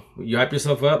 Yo, you hype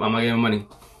yourself up, I'm not giving money.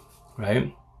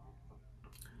 Right?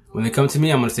 When they come to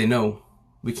me, I'm gonna say no.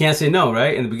 We can't say no,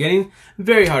 right? In the beginning,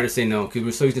 very hard to say no because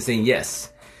we're so used to saying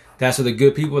yes. That's where the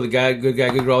good people, good guy, good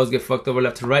girl always get fucked over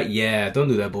left to right. Yeah, don't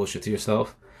do that bullshit to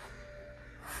yourself.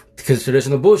 Because it's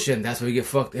traditional bullshit, and that's where you get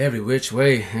fucked every which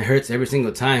way. It hurts every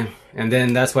single time. And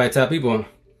then that's why I tell people,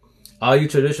 all you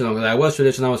traditional, because I was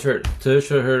traditional, I was hurt.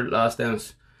 Traditional hurt, lost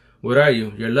ends. What are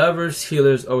you? You're lovers,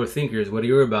 healers, overthinkers. What are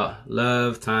you about?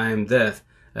 Love, time, death.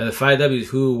 The 5 W's: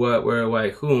 who, what, where, why,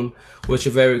 whom. What's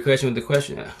your favorite question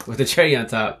with the cherry on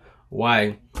top?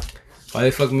 Why? Why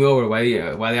they fucked me over? Why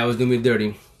they always do me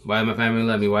dirty? Why my family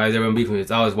love me? Why is everyone beefing me?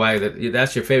 It's always why.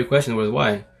 That's your favorite question was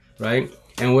why, right?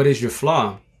 And what is your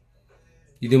flaw?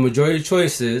 You do majority of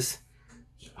choices,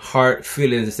 heart,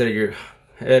 feelings instead of your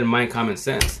head, mind, common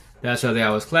sense. That's how they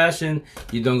always clashing.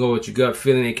 You don't go with your gut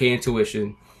feeling, aka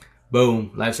intuition.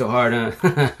 Boom. Life's so hard,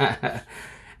 huh?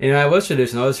 And I was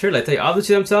traditional. I was here. Like, tell you all the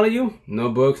shit I'm telling you. No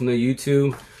books, no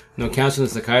YouTube, no counselor,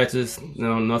 psychiatrist,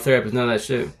 no therapist, none of that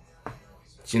shit.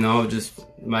 You know, just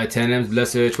my 10 M's,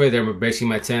 blessed which way. They were basically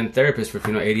my 10 therapists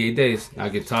for 88 days. I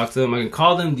can talk to them. I can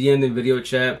call them, DM them, video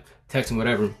chat, text them,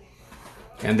 whatever.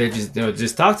 And they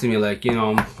just talk to me like,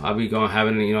 I'll be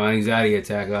having an anxiety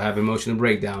attack. I'll have emotional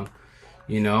breakdown.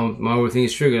 My overthinking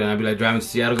is triggered, and I'll be like driving to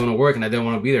Seattle going to work, and I don't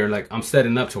want to be there. Like, I'm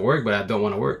setting up to work, but I don't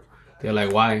want to work. They're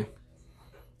like, why?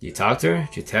 You talk to her,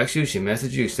 she text you, she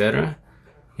message you, etc.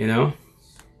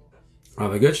 All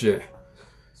the good shit.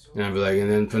 And I'd be like,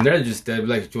 and then from there, they'd be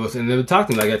like, and they would talk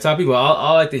to me. Like, I tell people,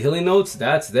 all like the healing notes,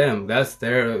 that's them. That's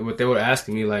what they were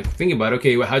asking me. Like, think about it.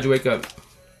 Okay, how'd you wake up?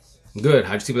 Good.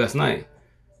 How'd you sleep last night?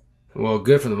 Well,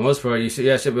 good for the most part. You said,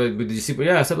 yeah, but did you sleep?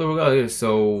 Yeah, I slept over. Yeah.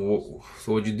 So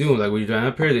what'd you do? Like, were you driving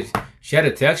up here? She had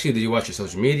to text you. Did you watch your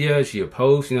social media? She a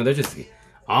post? They're just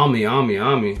on me. And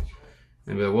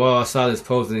be like, well, I saw this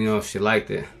post and, she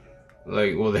liked it.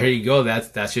 Like, well, there you go.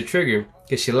 That's your trigger.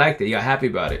 Because she liked it. You got happy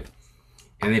about it.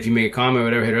 And if you make a comment or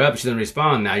whatever, hit her up, she doesn't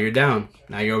respond. Now you're down.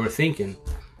 Now you're overthinking.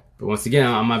 But once again,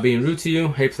 I'm not being rude to you.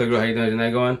 Hey, plug girl, how you doing? Is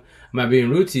that going? I'm not being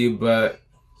rude to you, but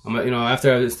I'm,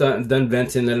 after I've done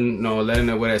venting, letting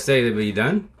know what I say, they'll be, you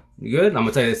done? You good? I'm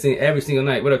gonna tell you this thing every single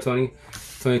night. What up, Tony?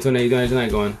 Tony, how you doing? How's your night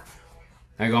going?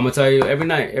 I'm gonna tell you every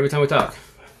night, every time we talk.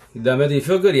 You done venting? You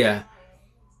feel good? Yeah.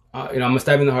 I'm gonna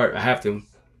stab you in the heart. I have to.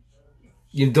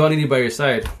 You don't need it by your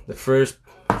side. The first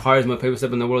hardest paper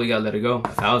step in the world, you gotta let it go.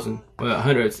 1,000. Well,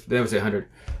 100. They never say 100.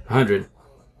 100.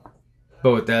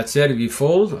 But with that said, if you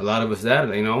fold, a lot of us that,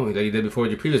 like you did before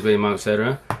with your previous baby mom,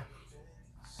 etc.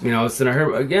 It's gonna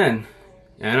hurt again.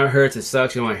 And I know it hurts, it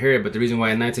sucks, you don't want to hear it, but the reason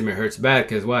why at nighttime it hurts bad,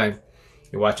 because why?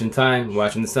 You're watching time,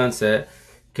 watching the sunset,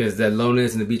 because that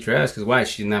loneliness and the beat your ass, because why?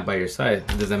 She's not by your side.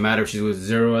 It doesn't matter if she's with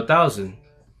 0 or 1,000.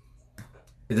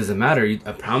 It doesn't matter.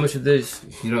 I promise you this,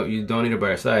 you don't need her by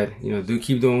your side.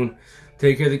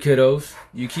 Take care of the kiddos.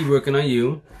 You keep working on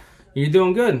you. You're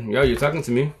doing good. You're talking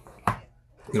to me.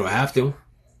 You don't have to.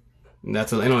 And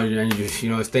that's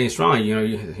you're staying strong.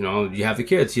 You have the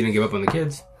kids. You didn't give up on the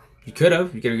kids. You could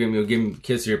have. You could have given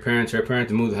kids to your parents, or your parents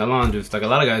to move the hell on, just like a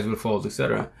lot of guys would fold,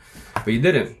 etc. But you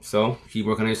didn't. So keep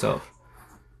working on yourself.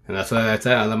 And that's why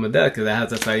I love my dad, because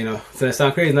that's why So that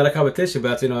sounds crazy, not a competition,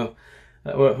 but I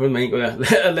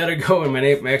let her go in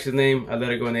my ex's name. I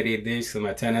let her go in 88 days because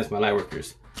my tenants, my light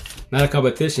workers. Not a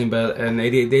competition, but in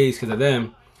 88 days because of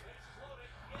them.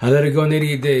 I let her go in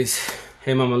 88 days.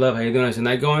 Hey, mama love, how you doing? How's your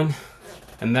night going?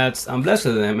 And I'm blessed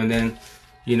with them. And then,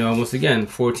 once again,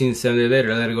 14, 7 days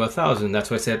later, I let her go 1,000. That's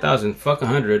why I say 1,000. Fuck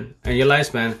 100. And your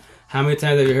lifespan, how many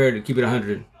times have you heard keep it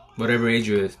 100? Whatever age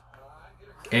you is.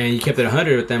 And you kept it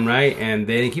 100 with them, right? And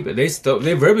they didn't keep it. They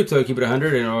verbally told you keep it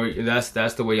 100, or that's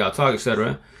the way y'all talk,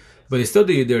 etc. But they still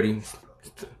do you dirty.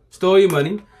 Stole your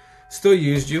money. Still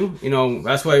used you.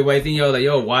 That's why I think y'all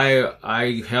like, why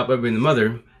I help every in the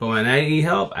mother, but when I need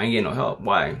help, I ain't getting no help.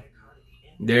 Why?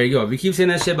 There you go. If you keep saying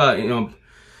that shit about,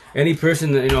 any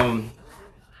person,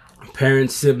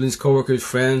 parents, siblings, coworkers,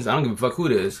 friends, I don't give a fuck who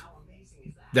it is.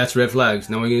 That's red flags.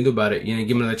 Now what are you gonna do about it? You gonna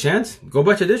give them another chance? Go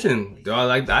by tradition. Do all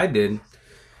like I did.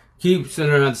 Keep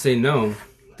sitting around to say no.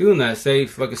 Doing that, say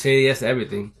yes to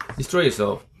everything. Destroy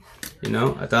yourself.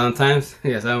 1,000 times?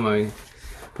 Yes, I'm going.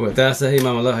 But with that said, hey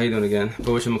mama love, how you doing again?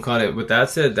 But what you gonna call it? With that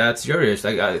said, that's your issue.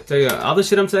 Like I tell you, all the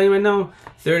shit I'm saying right now,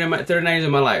 39 years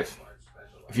of my life.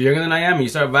 If you're younger than I am and you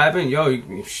start vibing,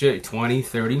 you 20,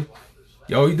 30,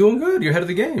 you're doing good. You're ahead of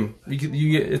the game.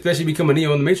 You especially become a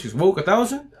Neo in the Matrix. Woke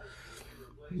 1,000,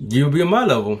 you'll be on my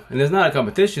level. And it's not a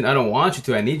competition. I don't want you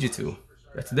to. I need you to.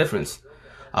 That's the difference.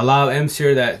 A lot of M's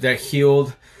here that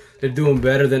healed, they're doing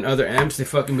better than other M's. They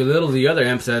fucking belittle the other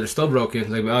M's that are still broken.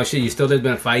 Like, oh shit, you still did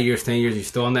been 5 years, 10 years, you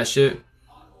still on that shit.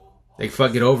 Like,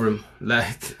 fuck, get over them.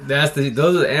 Like, those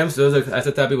are the M's. That's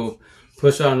the type of people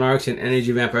push on narcs and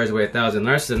energy vampires away 1,000.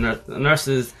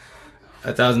 Narcissists,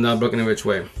 1,000 broken in which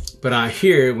way. But on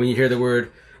here, when you hear the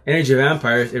word energy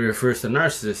vampires, it refers to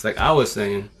narcissists, like I was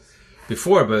saying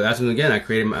before. But that's when again I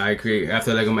created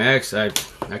after I let go my ex, I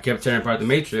kept tearing apart the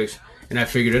matrix. And I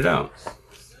figured it out.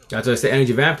 That's why I say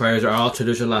energy vampires are all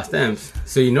traditional last stems.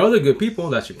 So you know they're good people.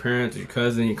 That's your parents, your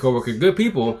cousin, your coworker, good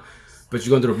people. But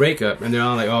you're going through a breakup, and they're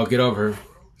all like, "Oh, get over her,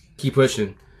 keep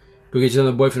pushing, go get you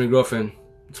another boyfriend or girlfriend,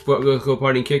 go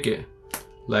party and kick it."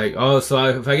 Like, oh, so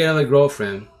if I get another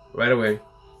girlfriend right away,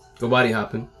 go body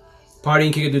hopping, party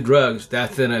and kick it, do drugs.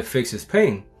 That's gonna fix his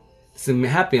pain. It's gonna be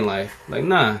happy in life. Like,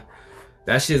 nah,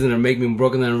 that shit's gonna make me more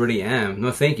broken than I already am.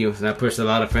 No, thank you. And I pushed a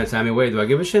lot of friends' time away. Do I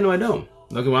give a shit? No, I don't.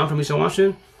 Look around for me, so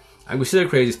watching. I consider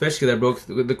crazy, especially because I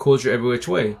broke the culture every which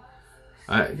way.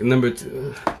 Number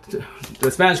two,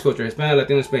 the Spanish culture, Hispanic,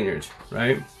 Latino, Spaniards,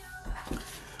 right?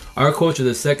 Our culture is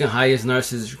the second highest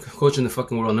narcissistic culture in the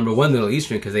fucking world. Number one, Middle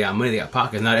Eastern, because they got money, they got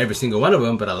pockets. Not every single one of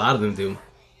them, but a lot of them do.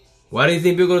 Why do you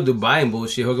think people go to Dubai and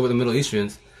bullshit, hook up with the Middle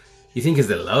Easterns? You think because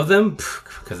they love them?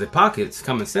 Because they pockets,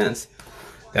 common sense.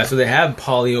 That's why they have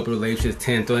poly open relationships,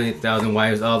 10, 20,000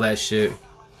 wives, all that shit.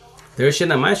 They're shit,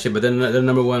 not my shit, but they're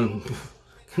number one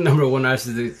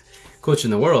narcissistic culture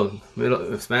in the world.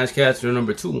 Spanish cats are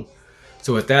number two.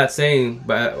 So with that saying,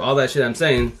 by all that shit I'm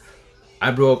saying,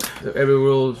 I broke every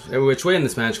rule, every which way in the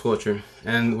Spanish culture.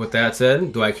 And with that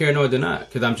said, do I care? No, I do not.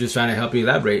 Because I'm just trying to help you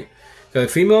elaborate.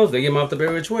 Because females, they get mopped up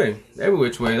every which way. Every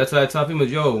which way. That's why I tell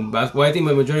females, yo, why I think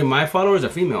the majority of my followers are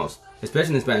females. Especially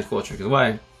in the Spanish culture. Because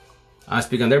why? I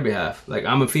speak on their behalf. Like,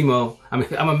 I'm a female, I'm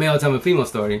a male telling a female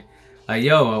story. Like,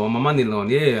 yo, I'm a money loan.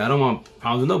 Yeah, I don't want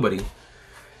problems with nobody.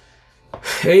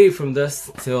 Hey, from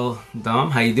dusk till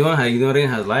dawn. How you doing? How you doing?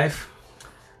 How's life?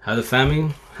 How's the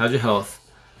family? How's your health?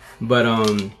 But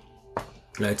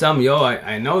like, tell me, yo,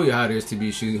 I know how it is to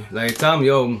be you. Like, tell me,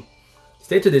 yo,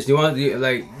 stay to this. You want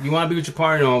to be with your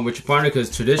partner,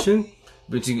 because tradition.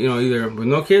 But either with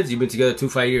no kids, you've been together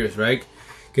 2-5 years, right?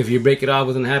 Because if you break it off,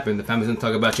 what's gonna happen? The family's gonna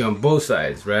talk about you on both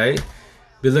sides, right?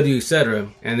 Belittle you, etc.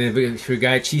 And then if your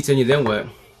guy cheats on you, then what?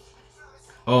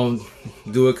 Oh,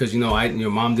 do it because your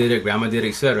mom did it, grandma did it,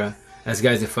 etc. That's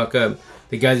guys that fuck up.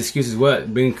 The guy's excuse is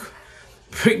what? Bring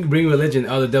religion.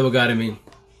 Oh, the devil got in me.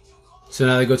 So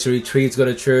now they go to retreats, go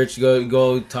to church,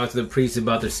 go talk to the priest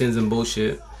about their sins and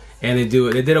bullshit. And they do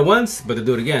it. They did it once, but they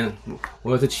do it again.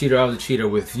 One was a cheater, I was a cheater.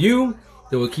 With you,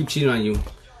 they will keep cheating on you.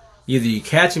 Either you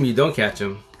catch him, you don't catch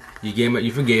him. You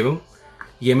forgave him.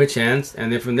 You gave him a chance,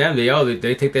 and then from them,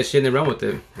 they take that shit and they run with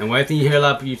it. And why I think you hear a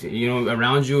lot of people,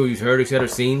 around you, you've heard, etc.,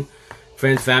 seen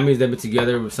friends, families that have been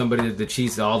together with somebody that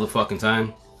cheats all the fucking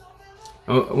time.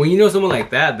 When you know someone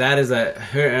like that, that is a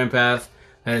her empath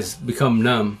that has become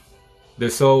numb.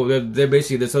 They're so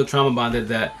trauma bonded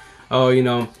that,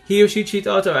 he or she cheats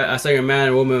all the time. I saw your man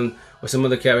or woman or some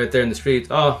other cat right there in the street.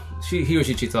 Oh, he or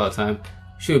she cheats all the time.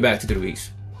 She'll be back 2-3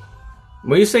 weeks.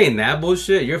 When you're saying that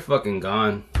bullshit, you're fucking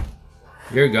gone.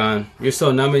 You're gone. You're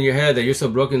so numb in your head that you're so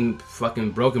broken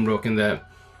that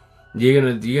you're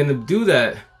gonna do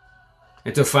that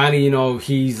until finally,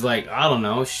 he's like, I don't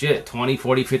know, 20,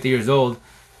 40, 50 years old.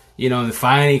 And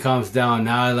finally comes down.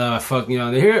 Now I love,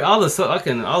 they hear all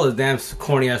the damn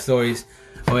corny ass stories.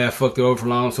 Oh yeah, I fucked her over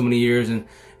for so many years, and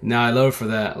now I love her for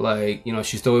that. Like,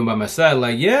 she's still by my side.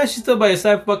 Like, yeah, she's still by your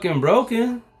side, fucking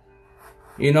broken.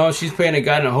 She's praying to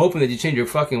God and hoping that you change your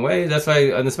fucking ways. That's why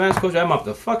in the Spanish culture, I mop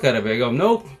the fuck out of it. I go,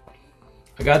 nope.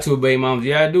 I got 2 baby moms.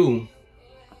 Yeah, I do.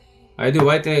 I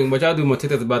think what y'all do more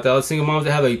TikToks about that. All the single moms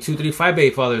that have like 2, 3, 5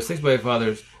 baby fathers, 6 baby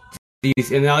fathers.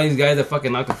 And all these guys that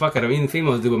fucking knock the fuck out of them. Even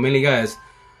females do, but mainly guys.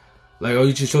 Like, oh,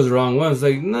 you just chose the wrong ones.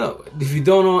 Like, no. If you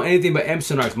don't know anything about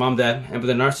empathy narcs, mom, dad,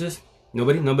 empathy narcissist,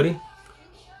 nobody.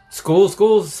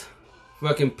 Schools,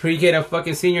 fucking pre-K to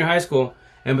fucking senior high school.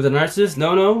 And with the narcissist,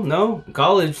 no.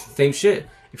 College, same shit.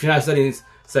 If you're not studying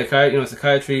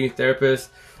psychiatry,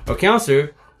 therapist, or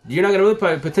counselor, you're not gonna really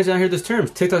potentially not hear those terms.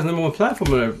 TikTok's the #1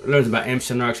 platform that learns about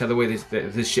empathy narcs, how the way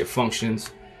this shit functions.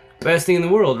 Best thing in the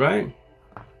world, right?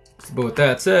 But with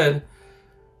that said,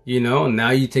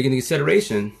 now you take into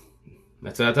consideration.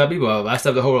 That's what I tell people. I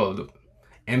stop the whole world.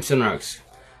 Empathy narcs,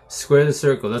 squares and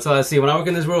circles. That's all I see when I work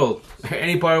in this world.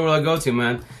 Any part of the world I go to,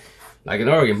 man. Like in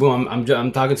Oregon, boom,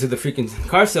 I'm talking to the freaking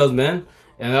car salesman,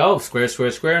 and square,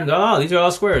 and these are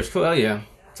all squares. Cool, hell yeah.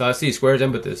 So I see squares,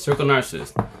 empathy, circle,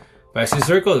 narcissist. If I see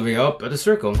circle, it'll be up at the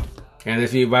circle. And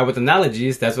if you vibe with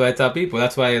analogies, that's what I tell people.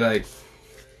 That's why, like,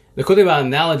 the cool thing about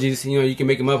analogies, you can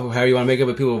make them up however you want to make up,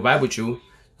 but people will vibe with you.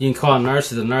 You can call a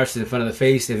narcissist in front of the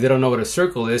face if they don't know what a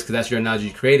circle is, because that's your analogy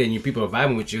you created, and your people are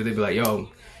vibing with you. They'd be like, yo,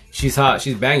 she's hot,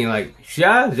 she's banging. Like,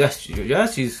 yeah,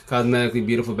 she's cosmetically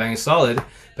beautiful, banging solid,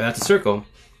 but that's a circle.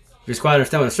 If you're quite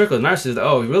understand what a circle is, narcissist,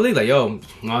 oh, really? Like, yo,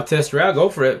 I'll test her out, go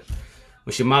for it.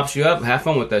 When she mops you up, have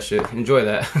fun with that shit. Enjoy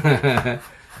that.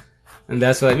 And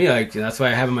that's what I mean. Like, that's why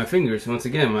I have in my fingers. Once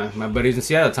again, my buddies in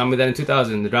Seattle told me that in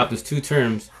 2000. They dropped those 2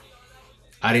 terms.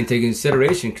 I didn't take into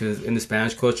consideration because in the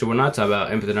Spanish culture, we're not talking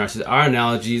about empathy narcissists. Our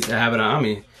analogies have it on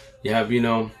me. You have, you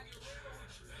know,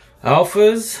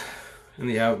 alphas, and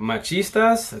you have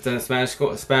machistas. That's a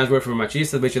Spanish word for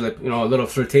machista, basically like, you know, a little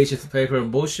flirtatious paper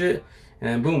of bullshit.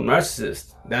 And boom,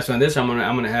 narcissist. That's when this I'm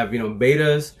gonna have, you know,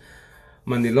 betas,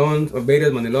 mandilones, or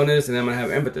betas, mandilones, and then I'm gonna have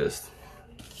empathists.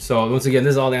 So once again,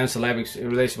 this is all the anti-Slavic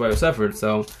relationship I've suffered.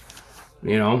 So,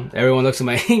 you know, everyone looks at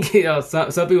my ink. You know,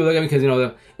 some people look at me because, you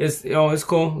know, it's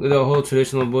cool. The whole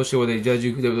traditional bullshit where they judge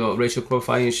you, the racial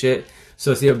profiling and shit.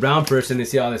 So see a brown person, they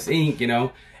see all this ink, you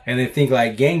know, and they think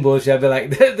like gang bullshit. I'd be like,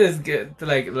 this good.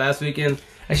 Like last weekend,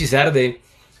 actually Saturday,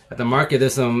 at the market,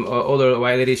 there's some older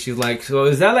white lady. She's like, so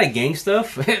is that like gang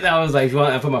stuff? And I was like, if you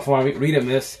want, I put my phone, read it,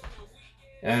 miss.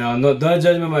 And no, don't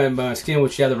judge me by my skin,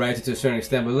 which you have the right to a certain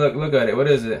extent. But look at it. What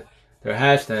is it? They're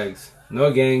hashtags.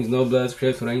 No gangs, no Bloods,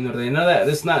 Crips, none of that.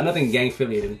 There's nothing gang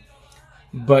affiliated.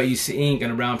 But you see ink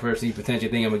and a brown person, you potentially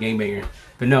think I'm a gangbanger.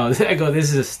 But no, I go,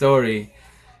 this is a story.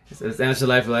 It's answer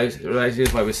life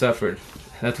is why we suffered.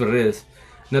 That's what it is.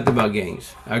 Nothing about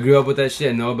gangs. I grew up with that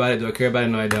shit. Know about it. Do I care about it?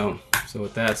 No, I don't. So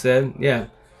with that said, yeah.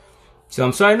 So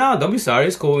I'm sorry. No, don't be sorry.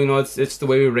 It's cool. You know, it's the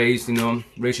way we raised. You know,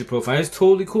 racial profile. It's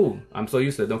totally cool. I'm so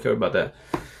used to it. Don't care about that.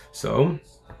 So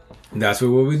that's what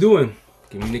we're doing.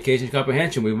 Communication,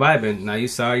 comprehension. We vibing. Now you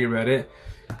saw, you read it,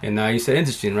 and now you said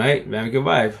interesting, right? Have a good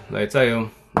vibe. Like I tell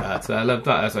you, that's what I love.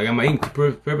 That's why I got my ink.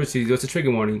 Purposely, it's a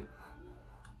trigger warning.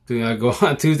 So I go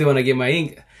on Tuesday when I get my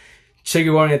ink.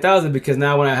 Trigger warning 1,000 because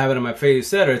now when I have it on my face,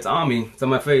 etc., it's on me. It's on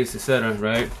my face, etc.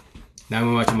 Right? Now when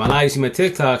I'm watching my live, you see my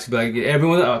TikToks, be like,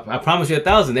 everyone, I promise you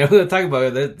 1,000. Everyone talk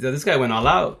about it. This guy went all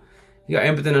out. He got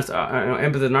empathy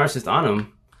narcissist on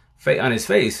him, on his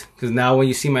face. Because now when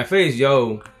you see my face,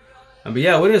 yo, but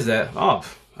yeah, what is that? Oh,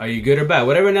 are you good or bad?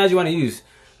 Whatever analogy you want to use.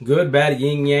 Good, bad,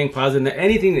 yin, yang, positive,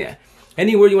 anything.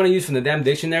 Any word you want to use from the damn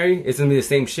dictionary, it's going to be the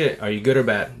same shit. Are you good or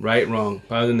bad? Right, wrong,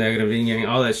 positive, negative, yin, yang,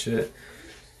 all that shit.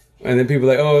 And then people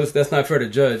are like, oh, that's not fair to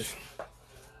judge.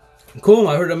 Cool,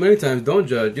 I heard that many times. Don't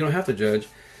judge. You don't have to judge.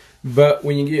 But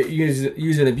when you get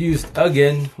used and abused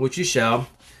again, which you shall,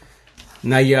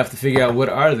 now you have to figure out what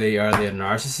are they? Are they a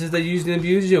narcissist that used and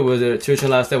abused you? Or was it a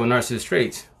traditional lifestyle with narcissist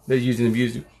traits that used and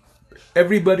abused you?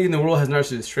 Everybody in the world has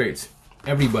narcissist traits.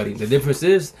 Everybody. The difference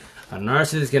is a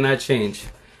narcissist cannot change.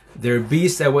 They're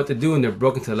beasts at what to do and they're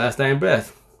broken to the last dying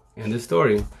breath. End of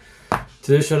story.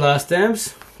 Traditional last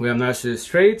stamps, we have narcissist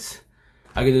traits.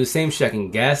 I can do the same shit. I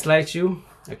can gaslight you.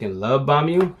 I can love bomb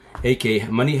you, aka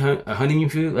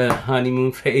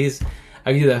honeymoon phase.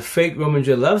 I can do that fake Romeo and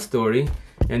Juliet love story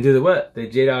and do the what? The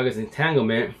J-Dog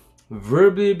entanglement.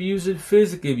 Verbally abuse you,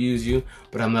 physically abuse you,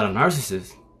 but I'm not a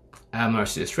narcissist. I have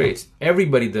narcissist traits.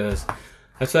 Everybody does.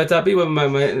 That's why I tell people my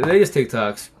latest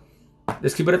TikToks.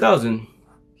 Let's keep it 1,000.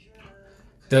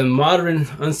 The modern,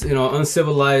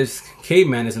 uncivilized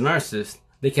caveman is a narcissist.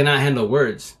 They cannot handle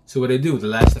words. So what they do? They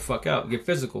lash the fuck out, get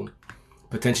physical,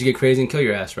 potentially get crazy and kill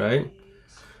your ass, right?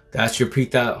 That's your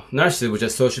peaked out narcissist, which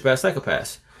is sociopath,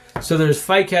 psychopath. So there's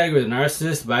 5 categories of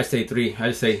narcissists, but I say 3. I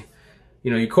just say,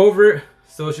 your covert,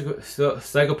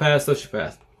 psychopath,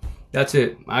 sociopath. That's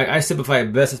it. I simplify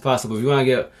it best as possible. If you want to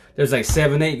get, there's like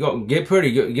 7, 8, go get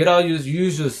pretty. Get all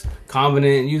use just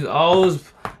confident, use all those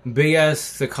big ass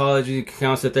psychology,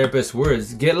 counselor, therapist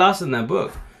words. Get lost in that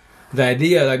book. The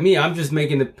idea, like me, I'm just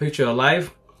making the picture of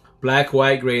life, black,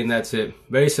 white, gray, and that's it.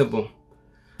 Very simple.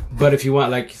 But if you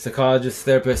want like psychologists,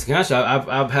 therapists, counselor,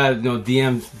 I've had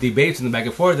DM debates in the back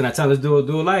and forth, and I tell them let's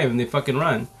do a live, and they fucking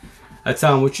run. I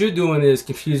tell them what you're doing is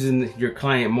confusing your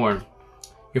client more.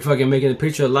 You're fucking making a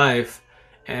picture of life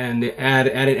and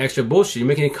adding extra bullshit. You're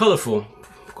making it colorful.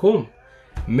 Cool.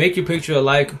 Make your picture of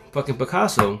like fucking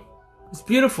Picasso. It's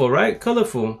beautiful, right?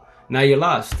 Colorful. Now you're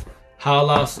lost. How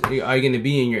lost are you going to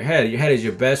be in your head? Your head is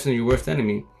your best and your worst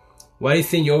enemy. Why do you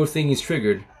think your overthinking is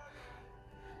triggered?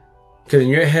 Because in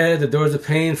your head, the doors of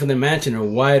pain from the mansion are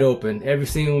wide open. Every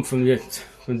single from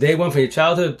day one, from your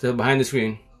childhood to behind the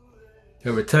screen.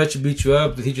 Whoever touched you, beat you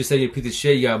up, the teacher said you're a piece of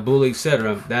shit, you got bullied,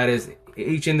 etc. That is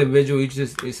each individual, each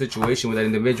situation with that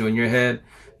individual in your head,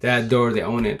 that door, they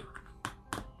own it.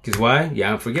 Because why?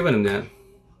 Yeah, I'm forgiving them that.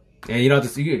 And you don't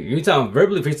have to, you tell them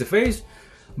verbally face to face,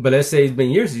 but let's say it's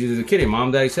been years since you was a kid, your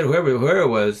mom, dad, etc., whoever it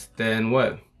was, then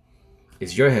what?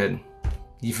 It's your head.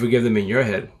 You forgive them in your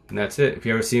head, and that's it. If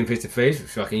you ever see them face to face,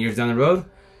 fucking years down the road,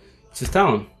 just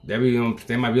tell them. They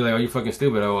might be like, oh, you're fucking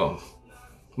stupid. Oh, well,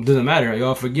 it doesn't matter.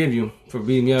 I'll forgive you for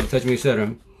beating me up, touching me,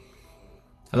 etc.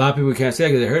 A lot of people can't say it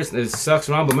because it hurts. It sucks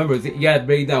around, but remember, you gotta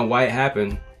break down why it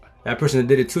happened. That person that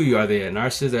did it to you, are they a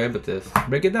narcissist or empathist?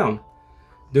 Break it down.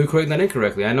 Do it correctly, not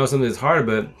incorrectly. I know something is hard,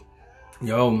 but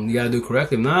you gotta do it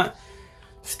correctly. If not,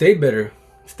 stay bitter.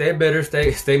 stay bitter,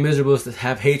 stay miserable,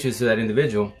 have hatred to that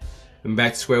individual, and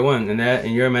back to square one. And that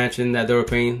in your mansion that they were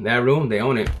paying, that room, they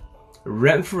own it,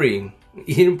 rent free,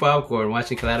 eating popcorn,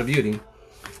 watching Cloud of Beauty.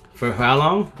 For how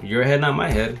long? Your head, not my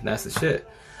head. That's the shit.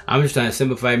 I'm just trying to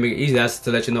simplify and make it easy. That's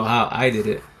to let you know how I did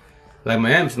it. Like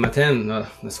my M's, my 10,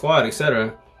 the squad,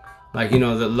 etc. Like, you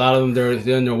know, a lot of them, they're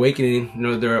in their awakening. You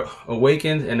know, they're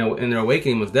awakened, and their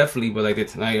awakening was definitely, but like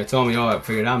they told me, oh, I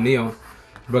figured out, Neo.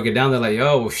 Broke it down, they're like,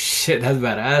 yo, shit, that's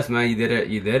badass, man. You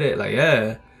did it. Like,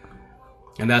 yeah.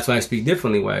 And that's why I speak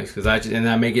differently, ways, because I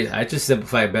just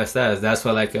simplify it best as. That's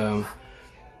why, like, a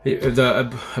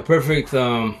perfect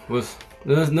was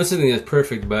nothing is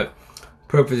perfect, but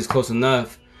perfect is close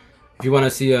enough. If you want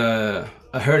to see a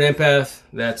hurt empath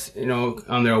that's, you know,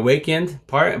 on their awakened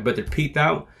part, but they're peaked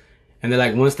out, and they're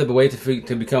like one step away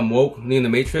to become woke, in the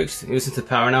Matrix. Listen to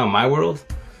Power Now in my world.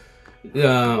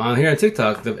 On here on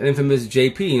TikTok, the infamous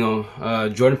JP, you know,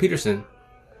 Jordan Peterson,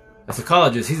 a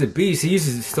psychologist. He's a beast. He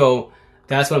uses, so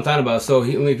that's what I'm talking about. So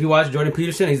if you watch Jordan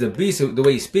Peterson, he's a beast the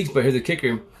way he speaks. But here's the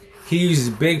kicker: he uses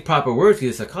big proper words.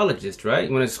 He's a psychologist, right?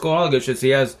 When it's school, all good shit. So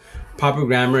he has proper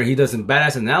grammar. He does some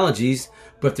badass analogies,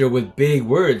 but they're with big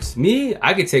words. Me,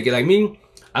 I could take it like me.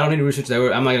 I don't need to research that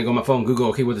word. I'm not gonna go on my phone, Google,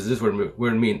 okay, what does this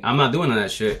word mean? I'm not doing all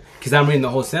that shit because I'm reading the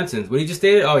whole sentence. What he just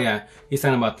stated, oh yeah, he's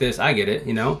talking about this. I get it,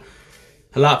 you know.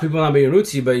 A lot of people are not being rude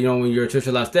to you, but you know, when you're a church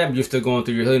of last step, you're still going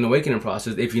through your healing awakening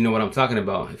process, if you know what I'm talking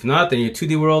about. If not, then your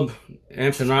 2D world,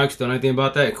 amps and rocks, don't know anything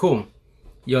about that, cool.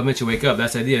 You'll eventually wake up.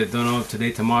 That's the idea. Don't know if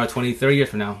today, tomorrow, 20, 30 years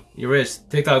from now. You're rich.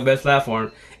 TikTok, best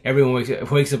platform. Everyone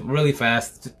wakes up really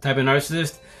fast. Type in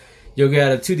narcissist, you'll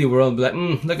get out of 2D world and be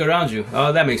like, look around you.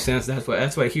 Oh, that makes sense.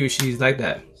 That's why he or she's like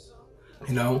that.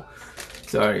 You know?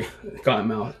 Sorry. Caught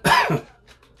him out.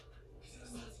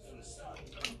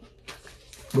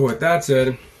 But with that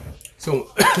said, so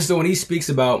when he speaks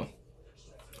about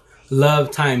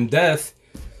love, time, death,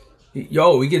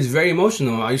 yo, he gets very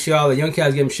emotional. You see all the young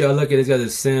cats give him shit. Look at this guy's a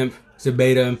simp, he's a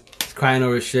beta, he's crying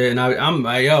over shit. And I'm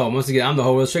once again, I'm the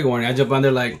whole real trigger warning. I jump on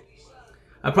there like,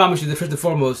 I promise you, the first and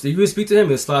foremost, if you speak to him,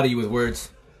 he'll slaughter you with words.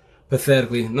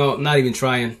 Pathetically. No, not even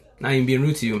trying. Not even being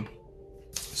rude to you.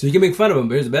 So you can make fun of him,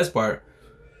 but here's the best part.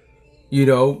 You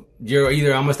know, you're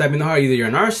either, I'm gonna stab you in the heart, either you're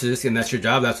a narcissist, and that's your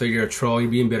job, that's why you're a troll, you're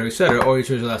being bitter, etc., or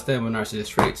you're your last step with narcissist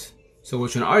traits. So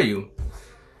which one are you?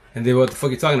 And then what the fuck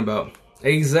are you talking about?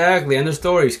 Exactly, and the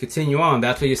stories continue on.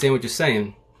 That's why you're saying what you're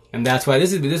saying. And that's why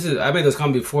this is I made those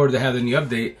comments before to have the new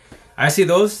update. I see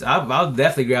those, I'll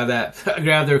definitely grab that,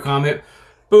 grab their comment.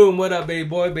 Boom, what up, baby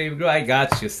boy, baby girl, I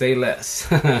got you, say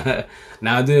less.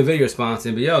 Now I'm doing a video response,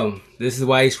 and but yo, this is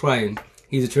why he's crying.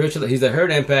 He's a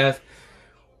hurt empath.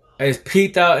 He's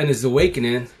peaked out in his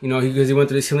awakening, you know, because he went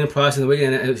through this healing process and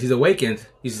awakening. He's awakened.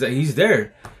 He's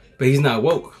there, but he's not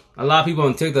woke. A lot of people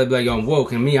on TikTok be like, yo, I'm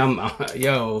woke, and me, I'm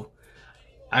the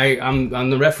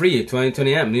referee,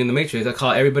 2020M, me in the Matrix. I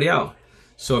call everybody out.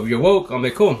 So if you're woke, I'm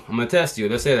like, cool, I'm gonna test you.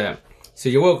 Let's say that. So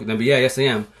you're woke, then be yes I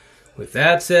am. With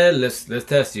that said, let's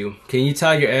test you. Can you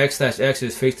tell your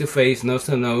ex/exes face to face, nose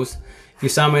to nose? If you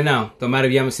saw them right now, don't matter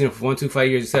if you haven't seen them for 1, 2, 5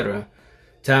 years, etc.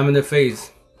 Tell them in their face,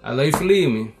 I love you for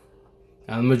leaving me.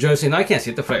 And the majority say, no, I can't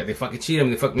see what the fuck. They fucking cheated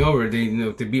me. They fucked me over. They, you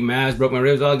know, they beat my ass, broke my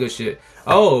ribs, all good shit.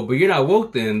 Oh, but you're not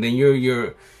woke then. Then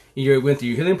you're went through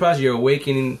your healing process, you're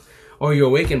awakening, or your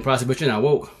awakening process, but you're not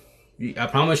woke. I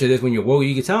promise you this, when you're woke,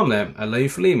 you can tell them that. I love you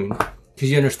for leaving. Because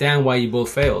you understand why you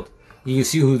both failed. You can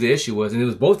see who the issue was. And it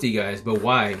was both of you guys. But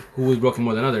why? Who was broken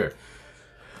more than other?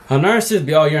 A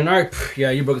narcissist, oh, you're a narc.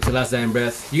 Yeah, you broke it to the last dying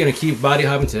breath. You're going to keep body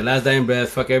hopping to the last dying breath.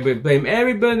 Fuck everybody. Blame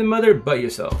everybody in the mother but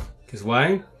yourself. Because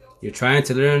why? You're trying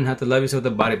to learn how to love yourself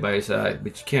with the body by your side,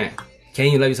 but you can't.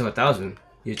 Can you love yourself 1,000?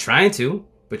 You're trying to,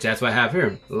 but that's what I have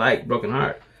here. Like, broken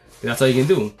heart. That's all you can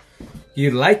do.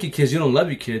 You like your kids, you don't love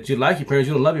your kids. You like your parents,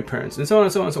 you don't love your parents. And so on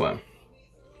and so on and so on.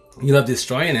 You love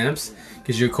destroying amps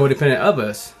because you're codependent of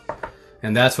us.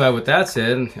 And that's why, with that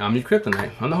said, I'm your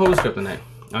kryptonite. I'm the whole kryptonite.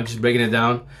 I'm just breaking it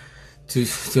down to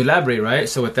elaborate, right?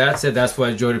 So with that said, that's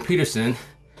why Jordan Peterson,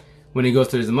 when he goes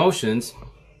through his emotions,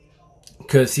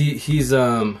 because he's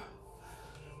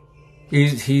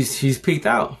peaked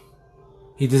out.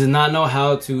 He does not know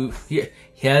how to. He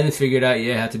hasn't figured out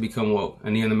yet how to become woke,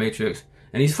 and he in the Matrix,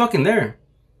 and he's fucking there.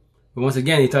 But once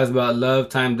again, he talks about love,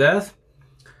 time, death,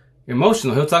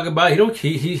 emotional. He'll talk about he don't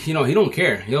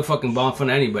care. He'll fucking ball in front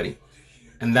of anybody,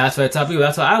 and that's what I tell people.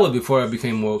 That's how I was before I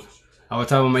became woke. I was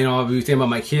talking about I was thinking about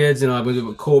my kids, I was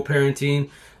doing co-parenting,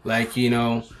 like they're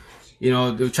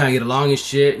trying to get along and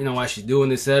shit, why she's doing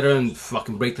this, etc., and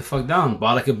fucking break the fuck down.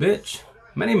 Ball like a bitch.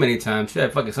 Many, many times.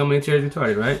 Shit, fucking so many tears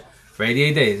retarded, right? for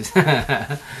 88 days.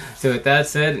 So with that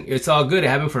said, it's all good. It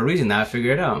happened for a reason. Now I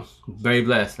figure it out. Very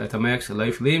blessed. I tell my ex, I love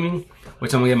you for leaving me,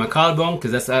 which I'm gonna get my collarbone,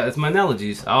 because that's my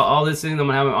analogies. All this thing I'm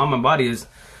gonna have on my body is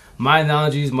my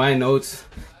analogies, my notes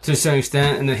to a certain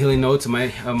extent, and the healing notes of my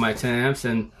 10 amps.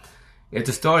 And it's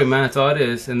a story, man. That's all it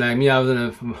is. And like me, I was in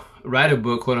a writer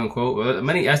book, quote unquote.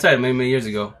 I started many years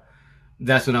ago.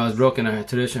 That's when I was broken a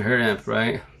traditional hurt amp,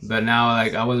 right? But now,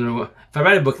 like, I wasn't. If I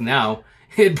write a book now,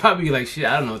 it'd probably be like shit.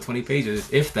 I don't know, 20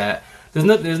 pages, if that. There's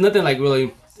nothing like really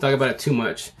to talk about it too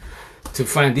much, to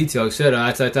find detail, etc.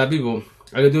 I tell people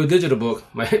I could do a digital book.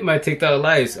 My TikTok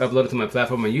lives uploaded to my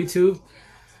platform on YouTube.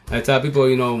 I tell people,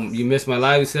 you know, you missed my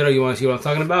live, etc. You want to see what I'm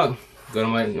talking about? Go to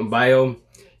my bio,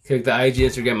 click the IG,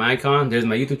 Instagram icon. There's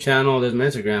my YouTube channel. There's my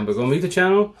Instagram. But go on my YouTube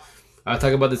channel. I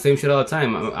talk about the same shit all the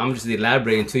time. I'm just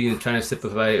elaborating to you and trying to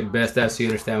simplify it best as so you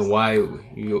understand what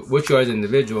you are as an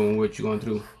individual and what you're going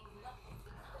through.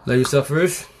 Love yourself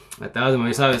first. 1,000 when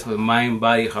you saw this with mind,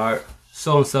 body, heart,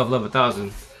 soul, and self-love.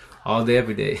 1,000 all day,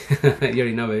 every day. You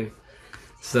already know, baby.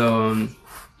 So, and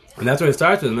that's where it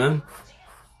starts with, man.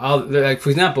 Like, for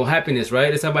example, happiness,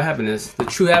 right? It's not about happiness. The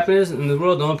true happiness in the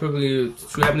world, the only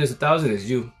true happiness 1,000 is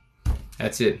you.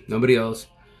 That's it. Nobody else.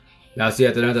 That's you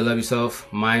have to learn to love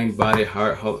yourself, mind, body,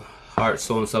 heart,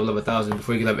 soul, and self-love 1,000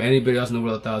 before you can love anybody else in the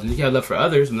world 1,000. You can have love for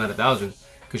others, but not 1,000,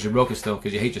 because you're broken still,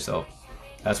 because you hate yourself.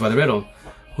 That's why the riddle.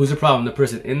 Who's the problem? The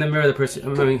person in the mirror, the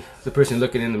person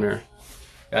looking in the mirror.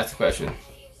 That's the question.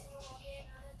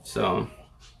 So,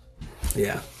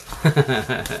 yeah.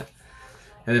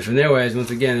 And then from there,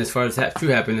 once again, as far as true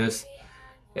happiness,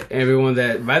 everyone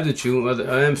that vibes with you,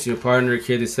 whether your partner,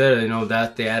 kid, etc., you know,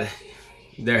 that they add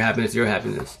their happiness, your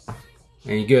happiness,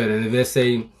 and you're good. And if they say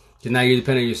you're not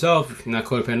dependent on yourself, you're not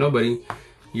codependent on nobody,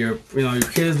 your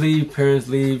kids leave, parents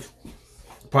leave,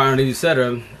 partner leaves,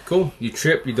 etc. Cool. You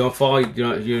trip, you don't fall,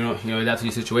 you adapt to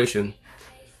your situation.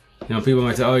 You know, people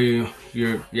might say, oh, you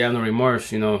have no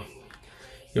remorse, you know,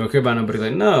 you don't care about nobody.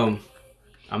 Like, no,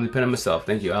 I'm dependent on myself.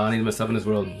 Thank you. I don't need myself in this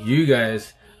world. You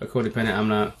guys are codependent. I'm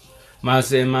not.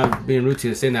 Am I being rude to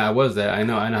you saying that I was that? I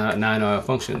know how it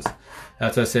functions.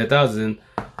 That's why I said 1,000.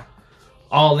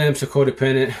 All amps are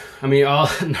codependent. I mean, all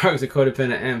narcs are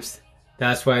codependent amps.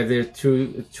 That's why they're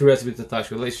true recipes to a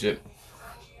toxic relationship.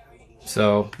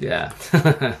 So, yeah.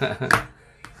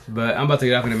 But I'm about to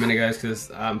get off in a minute, guys,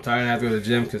 because I'm tired and I have to go to the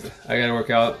gym because I got to work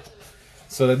out.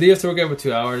 So the deal is to work out for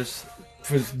 2 hours.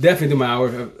 Definitely do my hour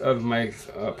of my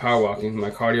power walking,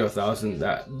 my cardio 1,000.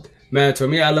 That mandatory.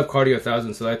 Me, I love cardio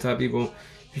 1,000. So I tell people,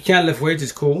 if you can't lift weights,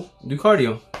 it's cool. Do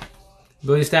cardio.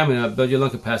 Build your stamina up, build your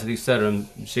lung capacity, etc. And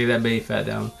shave that baby fat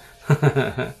down.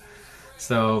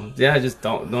 So yeah, just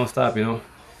don't stop, you know.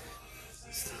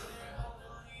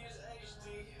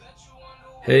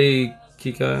 Hey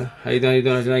Kika, how you doing?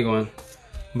 How's your night going?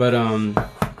 But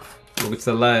we'll get to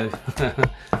the live.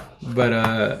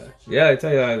 But yeah, I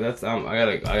tell you, I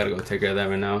gotta go take care of that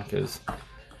right now because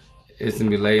it's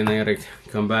gonna be late, and I gotta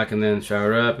come back and then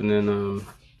shower up, and then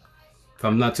if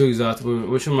I'm not too exhausted,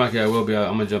 which I'm lucky I will be,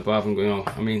 I'm gonna jump off and go,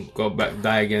 go back,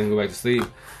 die again, go back to sleep.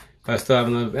 If I still have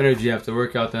enough energy after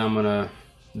workout, then I'm gonna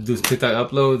do some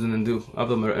TikTok uploads and then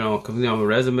upload completely on my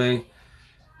resume,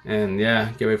 and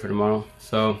yeah, get ready for tomorrow.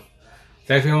 So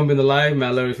thanks for everyone being alive, man.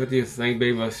 I love you 50. Thanks,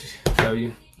 baby. I love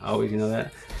you always, you know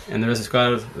that. And the rest of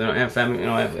the squad, and family,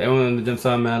 everyone in the gym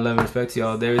side, man. I love and respect you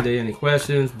all day, every day. Any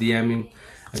questions? DM me.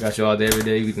 I got you all day, every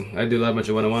day. I do a bunch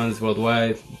of one-on-ones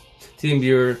worldwide. Team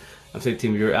viewer. I'm saying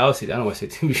team viewer. I don't know why I say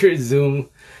team viewer. Zoom,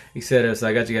 etc. So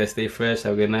I got you guys. Stay fresh.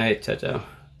 Have a good night. Ciao, ciao.